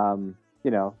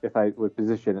if I would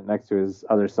position it next to his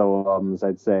other solo albums,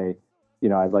 I'd say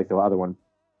I'd like the other one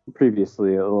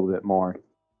previously a little bit more.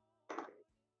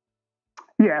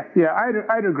 Yeah,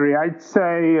 I'd agree. I'd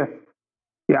say,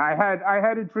 yeah, I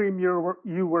had a dream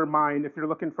you were mine. If you're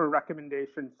looking for a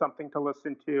recommendation, something to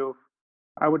listen to,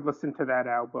 I would listen to that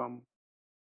album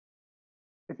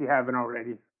if you haven't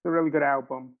already. It's a really good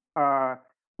album.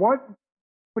 What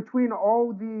between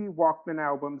all the Walkman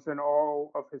albums and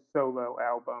all of his solo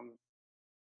albums,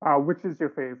 which is your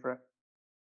favorite?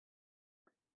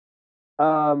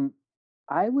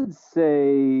 I would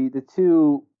say the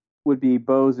two would be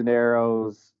Bows and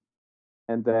Arrows,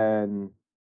 and then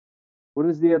what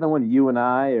is the other one? You and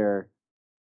I, or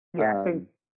Yeah, I think.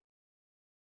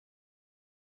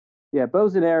 Yeah,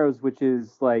 Bows and Arrows, which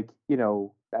is like,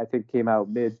 I think came out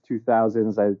mid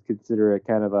 2000s. I consider it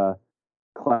kind of a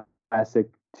classic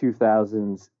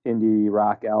 2000s indie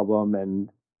rock album. And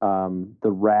The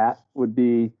Rat would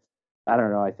be, I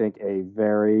don't know, I think a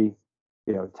very,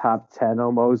 top 10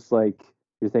 almost, like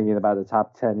you're thinking about the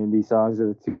top 10 indie songs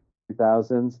of the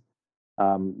 2000s.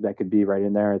 That could be right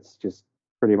in there. It's just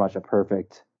pretty much a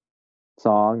perfect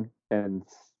song and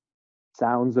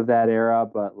sounds of that era,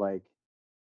 but like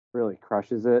really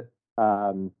crushes it.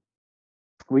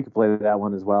 We could play that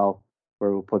one as well,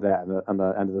 or we'll put that on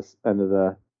the end of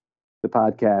the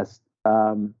podcast.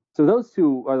 So those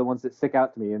two are the ones that stick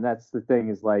out to me, and that's the thing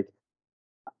is like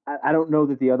I don't know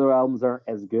that the other albums aren't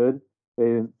as good.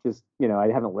 They just I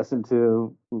haven't listened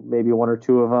to maybe one or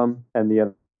two of them, and the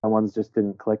other ones just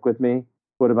didn't click with me.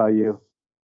 What about you?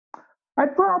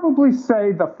 I'd probably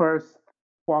say the first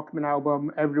Walkman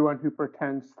album, Everyone Who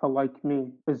Pretends to Like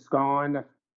Me Is Gone.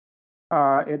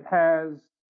 It has,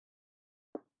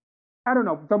 I don't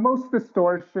know, the most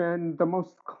distortion, the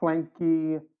most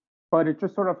clanky, but it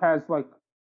just sort of has like,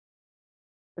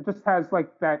 it just has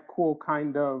like that cool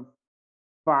kind of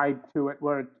vibe to it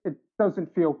where it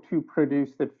doesn't feel too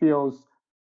produced. It feels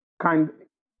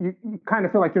you kind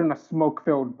of feel like you're in a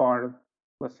smoke-filled bar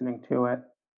listening to it.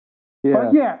 Yeah.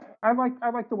 But yeah, I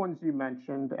like the ones you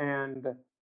mentioned, and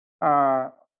uh,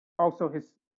 also his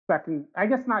second, I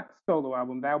guess not solo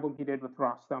album, the album he did with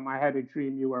Rostam, I Had a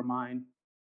Dream You Were Mine,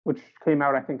 which came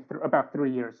out I think about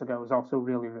 3 years ago, is also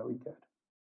really really good.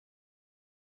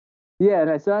 Yeah,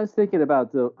 and so I was thinking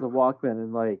about the Walkmen,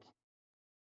 and like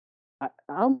I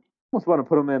almost want to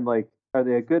put them in like, are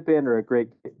they a good band or a great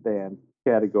band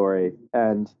category?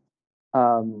 And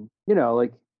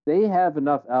like they have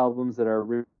enough albums that are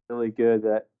really good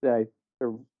that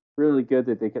are really good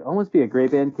that they could almost be a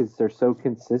great band because they're so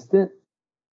consistent.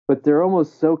 But they're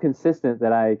almost so consistent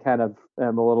that I kind of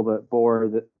am a little bit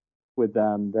bored with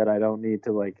them, that I don't need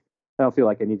to like. I don't feel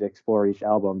like I need to explore each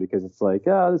album because it's like,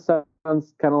 oh, this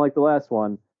sounds kind of like the last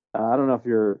one. I don't know if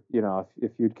you're,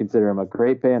 if you'd consider them a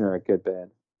great band or a good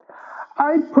band.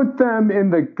 I'd put them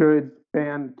in the good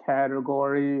band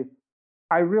category.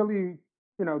 I really,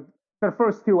 the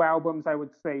first two albums I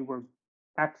would say were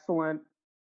excellent.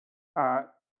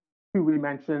 Two we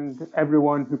mentioned,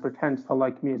 Everyone Who Pretends to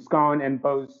Like Me Is Gone, and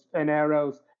Bows and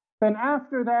Arrows. Then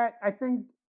after that, I think,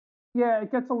 yeah, it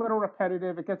gets a little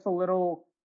repetitive. It gets a little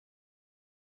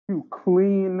too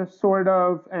clean, sort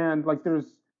of, and like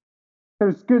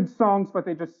there's good songs, but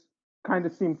they just kind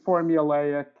of seem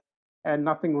formulaic, and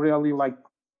nothing really like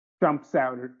jumps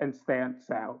out and stands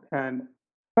out. And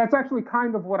that's actually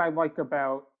kind of what I like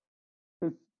about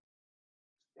his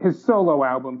his solo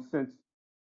album since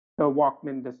the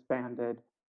Walkmen disbanded.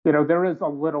 You know, there is a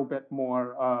little bit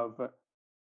more of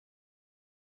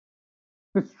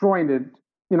disjointed.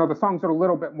 You know, the songs are a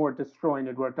little bit more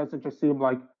disjointed, where it doesn't just seem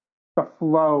like the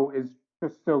flow is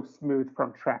just so smooth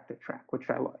from track to track, which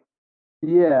I like.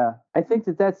 Yeah, I think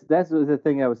that's the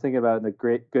thing I was thinking about in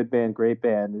the good band, great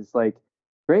band is like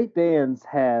great bands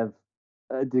have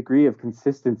a degree of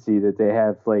consistency that they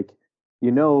have like you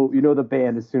know the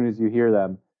band as soon as you hear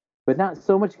them, but not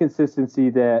so much consistency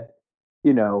that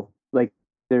like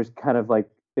there's kind of like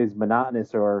is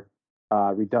monotonous or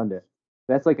redundant.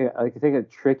 That's like I think a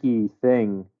tricky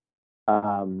thing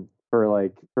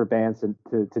for bands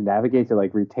to navigate to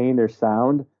like retain their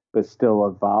sound but still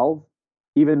evolve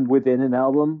even within an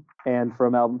album and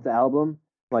from album to album.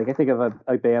 Like I think of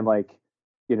a band like,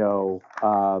 you know,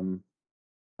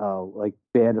 like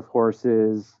Band of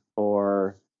Horses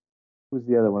or who's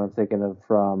the other one I'm thinking of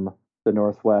from the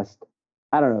Northwest?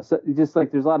 I don't know. So just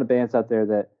like there's a lot of bands out there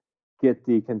that get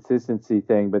the consistency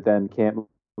thing, but then can't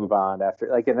move on after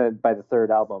like, and then by the third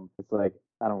album, it's like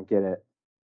I don't get it.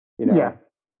 You know, Yeah,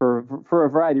 for a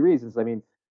variety of reasons. I mean,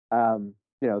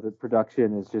 the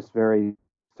production is just very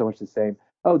so much the same.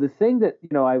 Oh, the thing that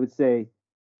I would say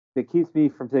that keeps me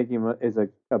from thinking is a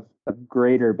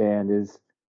greater band is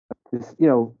this.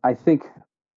 I think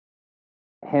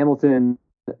Hamilton,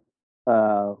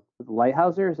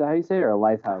 Lighthouser, is that how you say it, or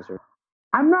Lighthouser?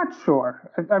 I'm not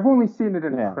sure. I've only seen it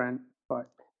in Yeah, print, but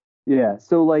yeah.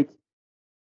 So like,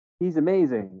 he's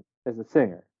amazing as a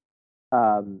singer,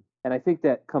 and I think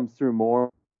that comes through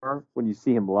more when you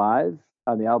see him live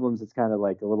on the albums. It's kind of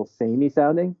like a little samey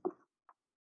sounding.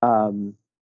 Um,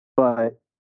 but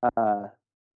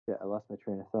yeah, I lost my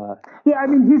train of thought. yeah, I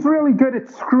mean, he's really good at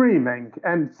screaming,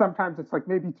 and sometimes it's like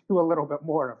maybe do a little bit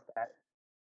more of that.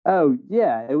 Oh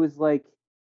yeah, it was like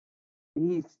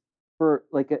he's for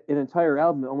like an entire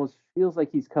album. It almost feels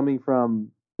like he's coming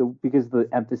from because the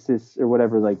emphasis or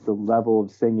whatever, like the level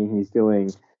of singing he's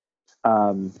doing.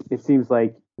 It seems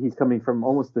like he's coming from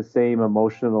almost the same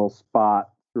emotional spot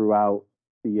throughout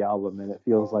the album, and it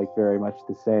feels like very much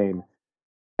the same.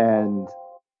 And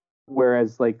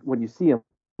whereas like when you see him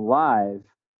live,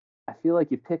 I feel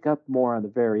like you pick up more on the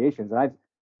variations. And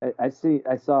I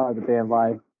saw the band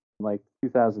live in like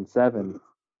 2007,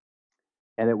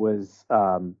 and it was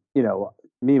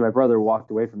me and my brother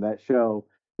walked away from that show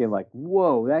being like,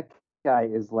 whoa, that guy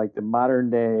is like the modern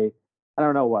day, I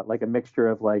don't know what, like a mixture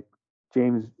of like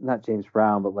not James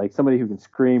Brown, but like somebody who can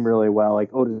scream really well,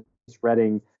 like Otis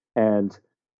Redding and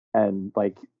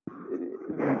like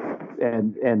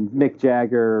and Mick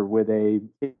Jagger with a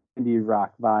indie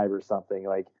rock vibe or something.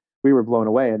 Like we were blown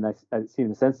away, and I've seen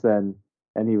him since then,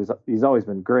 and he's always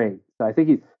been great. So I think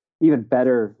he's even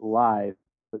better live,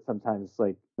 but sometimes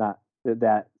like not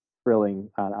that thrilling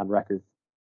on record.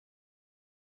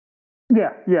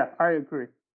 Yeah, yeah, I agree.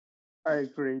 I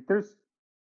agree.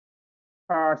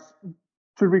 Uh,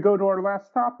 should we go to our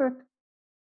last topic?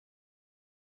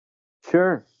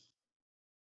 Sure.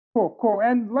 Cool, cool.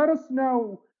 And let us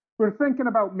know. We're thinking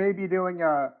about maybe doing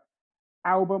a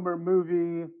album or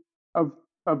movie of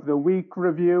of the week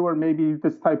review, or maybe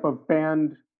this type of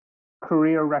band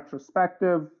career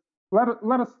retrospective. Let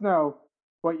us know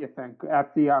what you think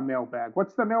at the mailbag.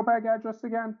 What's the mailbag address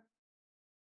again?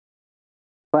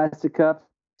 Plastic cups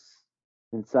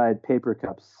inside paper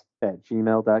cups at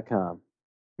gmail.com.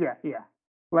 Yeah, yeah.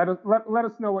 Let us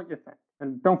know what you think,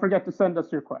 and don't forget to send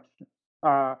us your questions.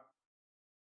 Uh,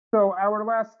 so our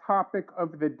last topic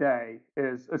of the day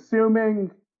is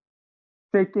assuming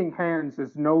shaking hands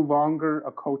is no longer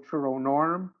a cultural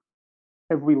norm.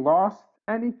 Have we lost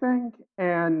anything?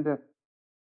 And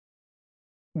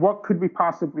what could we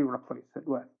possibly replace it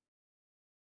with?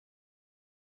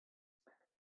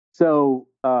 So,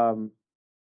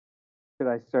 could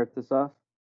I start this off?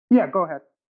 Yeah, go ahead.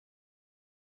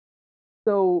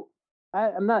 So,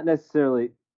 I'm not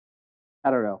necessarily.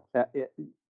 I don't know.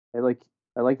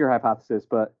 I like your hypothesis,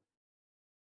 but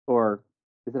or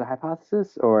is it a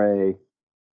hypothesis or is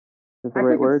that the I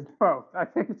right think word? it's both. I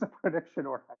think it's a prediction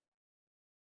or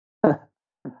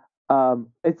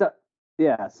It's a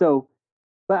yeah. So,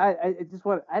 but I just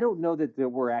want. I don't know that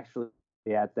we're actually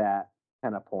at that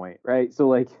kind of point, right? So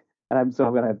like, I'm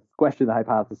gonna question the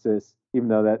hypothesis, even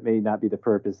though that may not be the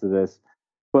purpose of this.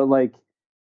 But like,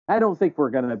 I don't think we're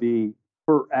gonna be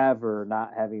forever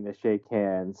not having to shake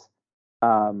hands.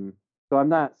 So I'm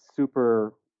not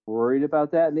super worried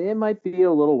about that. And it might be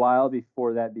a little while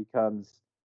before that becomes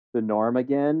the norm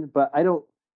again. But I don't,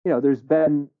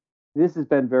 this has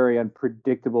been very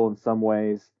unpredictable in some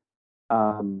ways,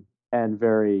 and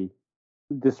very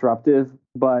disruptive.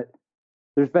 But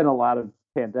there's been a lot of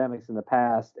pandemics in the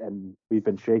past, and we've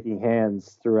been shaking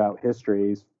hands throughout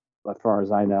history, as far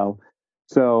as I know.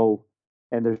 So,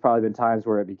 and there's probably been times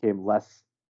where it became less,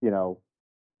 you know,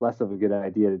 less of a good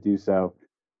idea to do so.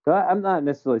 So I'm not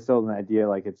necessarily sold on the idea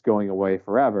like it's going away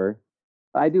forever.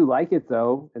 I do like it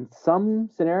though. In some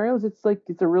scenarios, it's like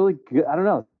it's a really good. I don't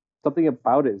know, something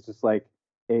about it is just like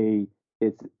a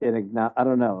it's I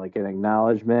don't know, like an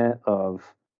acknowledgement of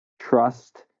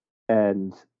trust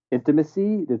and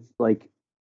intimacy. That's like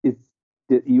it's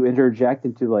that you interject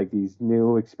into like these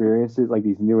new experiences, like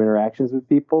these new interactions with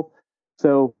people.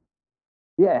 So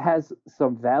yeah, it has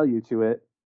some value to it.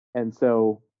 And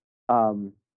so,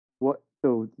 um,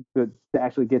 to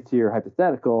actually get to your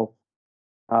hypothetical,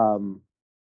 um,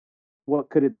 what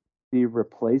could it be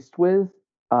replaced with?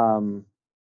 Um,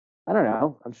 I don't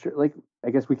know. I'm sure, like, I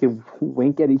guess we can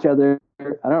wink at each other.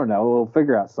 I don't know. We'll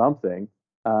figure out something.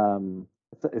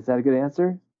 Is that a good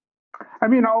answer? I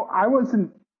mean, I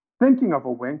wasn't thinking of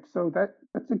a wink, so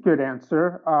that's a good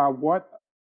answer. What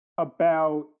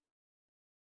about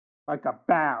like a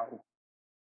bow?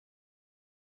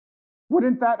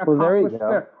 Wouldn't that Well, there you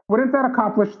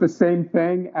accomplish go. the same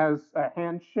thing as a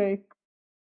handshake,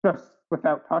 just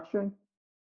without touching?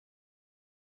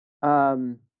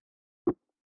 Um,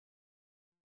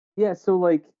 yeah. So,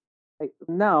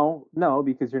 no,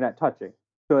 because you're not touching.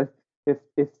 So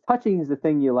if touching is the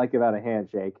thing you like about a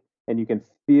handshake, and you can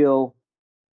feel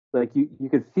like you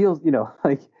could feel,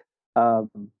 like um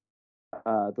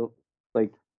the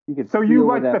like you could So you feel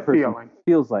what like the that person feeling.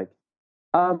 feels like.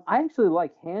 I actually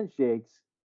like handshakes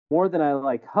more than I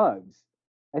like hugs.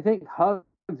 I think hugs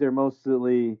are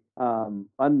mostly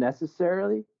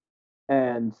unnecessarily,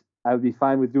 and I would be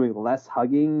fine with doing less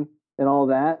hugging and all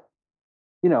that.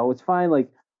 It's fine, like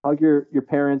hug your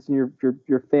parents and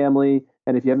your family,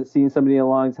 and if you haven't seen somebody in a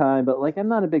long time. But like, I'm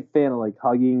not a big fan of like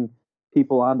hugging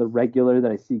people on the regular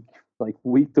that I see like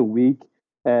week to week,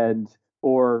 and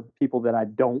or people that I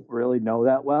don't really know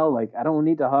that well. Like, I don't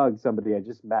need to hug somebody I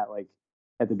just met like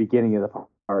at the beginning of the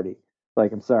party.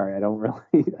 Like, I'm sorry, I don't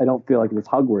really, I don't feel like it's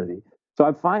hug worthy. So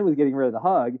I'm fine with getting rid of the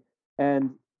hug,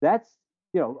 and that's,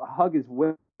 a hug is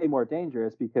way more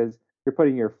dangerous because you're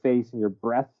putting your face and your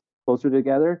breath closer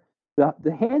together.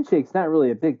 The handshake's not really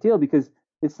a big deal because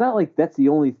it's not like that's the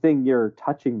only thing you're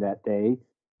touching that day.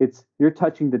 It's you're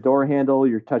touching the door handle,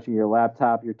 you're touching your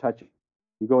laptop, you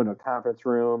go into a conference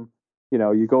room,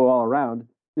 you go all around.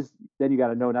 Just then you got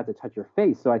to know not to touch your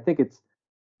face. So I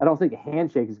don't think a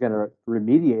handshake is going to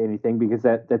remediate anything because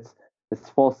that's this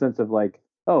false sense of like,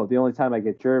 oh, the only time I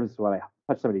get germs is when I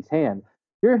touch somebody's hand.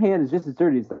 Your hand is just as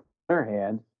dirty as their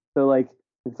hand. So like,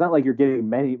 it's not like you're getting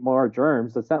many more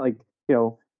germs. It's not like, you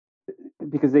know,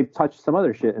 because they've touched some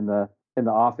other shit in the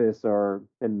office or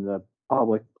in the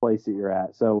public place that you're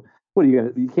at. So what are you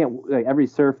gonna? You can't, like, every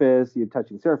surface, you're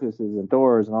touching surfaces and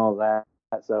doors and all of that.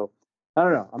 So I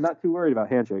don't know. I'm not too worried about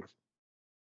handshakes.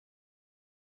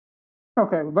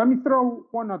 Okay, let me throw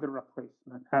one other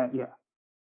replacement at you.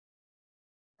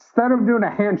 Instead of doing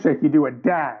a handshake, you do a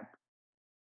dab.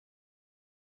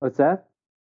 What's that?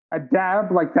 A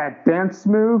dab, like that dance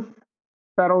move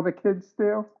that all the kids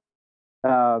do.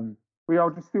 Um, We all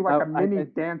just do like a I, mini I,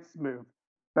 dance move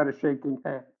instead of shaking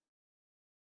hands.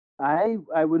 I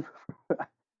would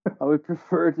I would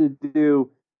prefer to do.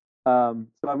 So I'm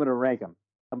going to rank them.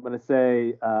 I'm going to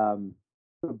say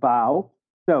bow.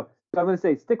 So I'm going to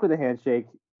say stick with a handshake.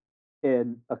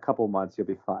 In a couple months, you'll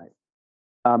be fine.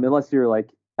 Unless you're like,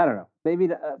 I don't know, maybe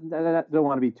I don't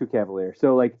want to be too cavalier.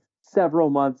 So like several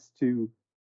months to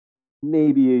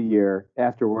maybe a year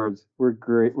afterwards, we're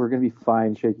great. We're going to be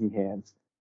fine shaking hands.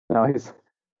 Now,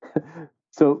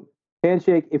 so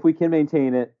handshake, if we can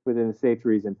maintain it within a safe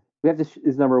reason, we have to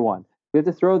is number one. We have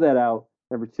to throw that out.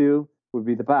 Number two would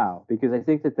be the bow because I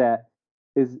think that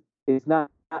is it's not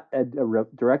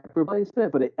direct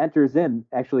replacement, but it enters in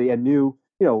actually a new,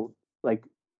 like,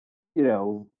 you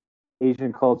know,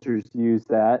 Asian cultures use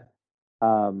that.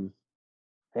 Um,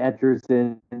 enters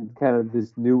in kind of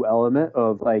this new element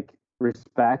of like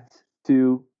respect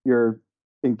to your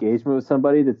engagement with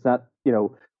somebody that's not,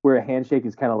 where a handshake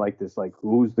is kind of like this, like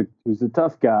who's the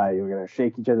tough guy? You're gonna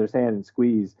shake each other's hand and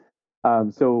squeeze.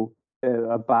 So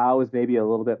a bow is maybe a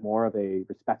little bit more of a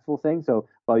respectful thing. So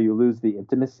while you lose the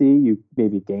intimacy, you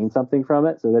maybe gain something from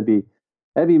it. So that'd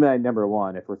be my number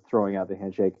one if we're throwing out the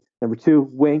handshake. Number two,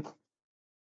 wink,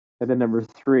 and then number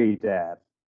three, dab.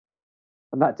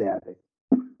 I'm not dabbing.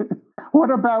 What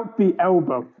about the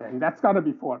elbow thing? That's got to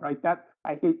be 4, right?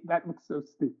 I hate that. Looks so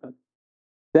stupid.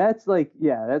 That's like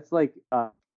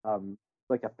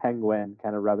like a penguin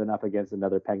kind of rubbing up against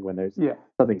another penguin. There's Yeah.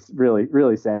 something really,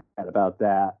 really sad about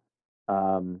that.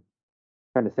 Trying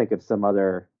to think of some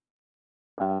other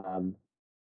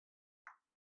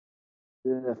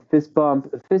fist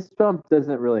bump. A fist bump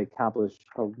doesn't really accomplish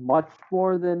much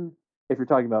more than if you're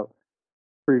talking about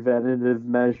preventative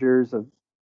measures of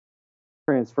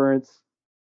transference.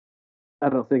 I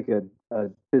don't think a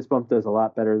fist bump does a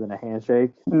lot better than a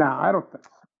handshake. No, I don't think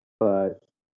so. But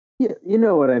yeah, you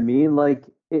know what I mean. Like,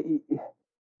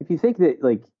 if you think that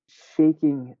like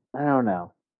shaking, I don't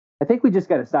know. I think we just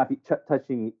got to stop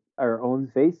touching our own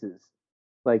faces.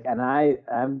 Like, and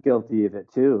I'm guilty of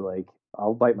it too. Like,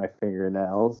 I'll bite my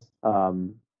fingernails.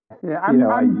 Yeah,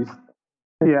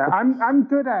 I'm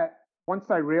good at once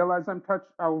I realize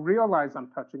I'll realize I'm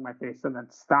touching my face and then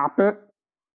stop it.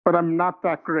 But I'm not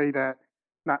that great at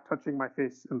not touching my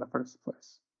face in the first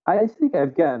place. I think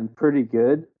I've gotten pretty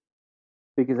good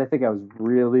because I think I was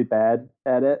really bad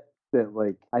at it. That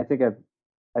like I think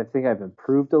I've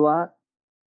improved a lot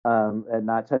at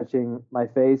not touching my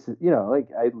face. You know, like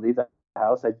I leave the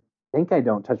house, I think I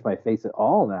don't touch my face at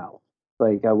all now.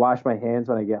 Like I wash my hands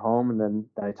when I get home, and then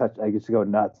I just go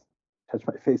nuts, touch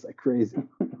my face like crazy.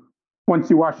 Once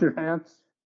you wash your hands,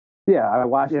 yeah, I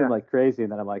wash them like crazy,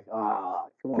 and then I'm like,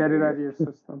 come on, get it out of your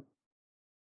system.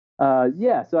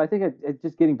 Yeah, so I think I'm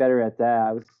just getting better at that.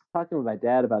 I was talking with my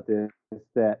dad about this,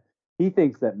 that he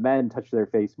thinks that men touch their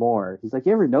face more. He's like,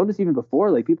 you ever notice even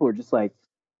before, like people are just like,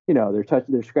 you know,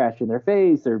 they're scratching their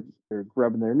face, they're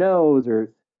rubbing their nose,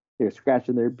 or they're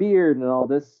scratching their beard and all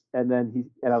this. And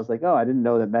I was like, oh, I didn't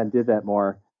know that men did that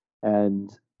more.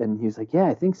 And he's like, yeah,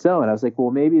 I think so. And I was like,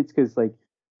 well, maybe it's because like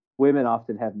women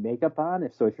often have makeup on.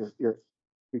 If you're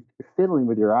fiddling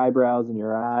with your eyebrows and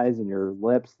your eyes and your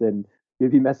lips, then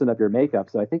you'd be messing up your makeup.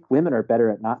 So I think women are better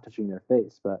at not touching their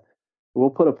face. But we'll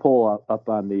put a poll up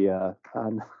on the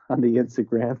on the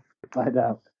Instagram to find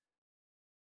out.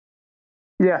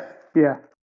 Yeah.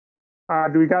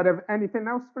 Do we got anything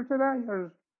else for today?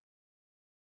 Or?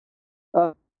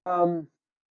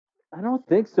 I don't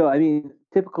think so. I mean,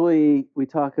 typically we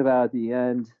talk about at the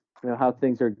end, you know, how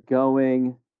things are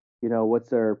going. You know,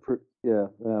 what's our I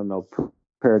don't know,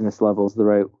 preparedness levels, the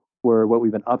right word, what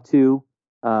we've been up to.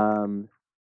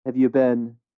 Have you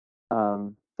been?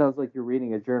 Sounds like you're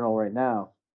reading a journal right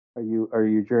now. Are you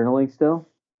journaling still?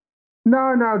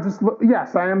 No,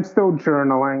 yes, I am still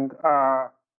journaling.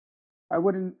 I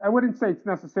wouldn't say it's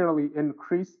necessarily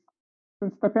increased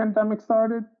since the pandemic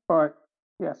started, but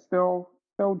yeah, still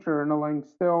journaling,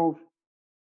 still,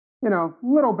 you know, a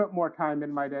little bit more time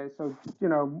in my day. So, you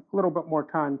know, a little bit more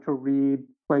time to read,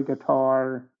 play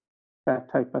guitar,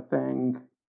 that type of thing.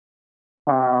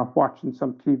 Watching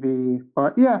some TV,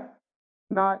 but yeah,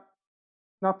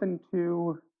 nothing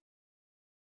too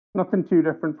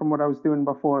different from what I was doing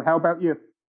before. How about you?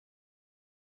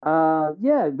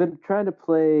 Yeah, I've been trying to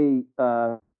play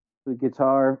the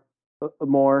guitar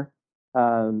more.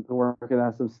 Been working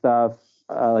on some stuff.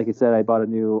 Like I said, I bought a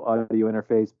new audio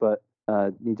interface, but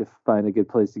need to find a good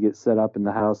place to get set up in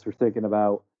the house. We're thinking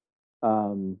about,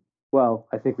 well,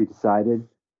 I think we decided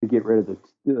to get rid of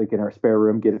like in our spare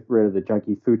room, get rid of the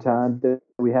junky futon that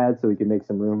we had, so we can make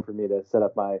some room for me to set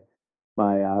up my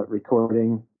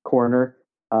recording corner.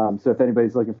 So if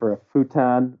anybody's looking for a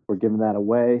futon, we're giving that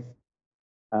away.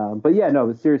 But yeah,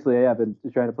 no, seriously, I've been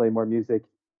trying to play more music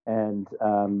and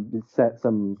set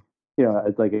some, you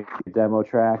know, like a demo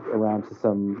track around to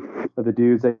some of the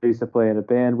dudes I used to play in a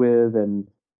band with. And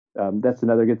that's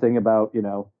another good thing about, you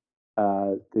know,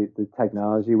 the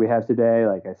technology we have today.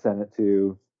 Like I sent it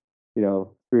to, you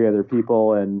know, 3 other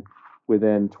people, and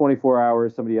within 24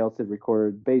 hours, somebody else had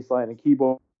recorded bass line and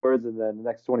keyboards, and then the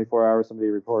next 24 hours, somebody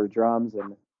recorded drums.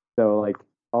 And so like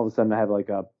all of a sudden I have like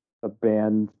a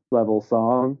band level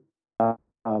song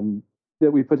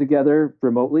that we put together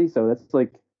remotely. So that's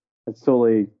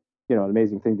totally, you know, an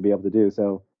amazing thing to be able to do.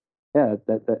 So yeah,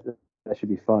 that should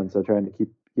be fun. So trying to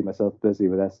keep myself busy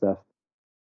with that stuff.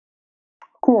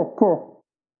 Cool.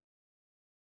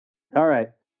 All right.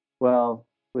 Well,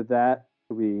 with that,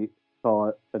 should we call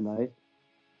it a night?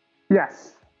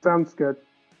 Yes, sounds good.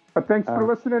 But thanks for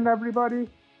listening, everybody.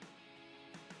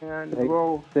 And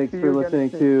thanks for listening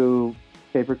to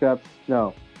Paper Cups.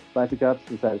 No, Plastic Cups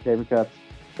inside of Paper Cups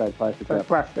inside of Plastic Cups.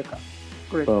 Plastic Cups.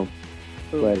 Great. Boom.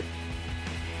 Later.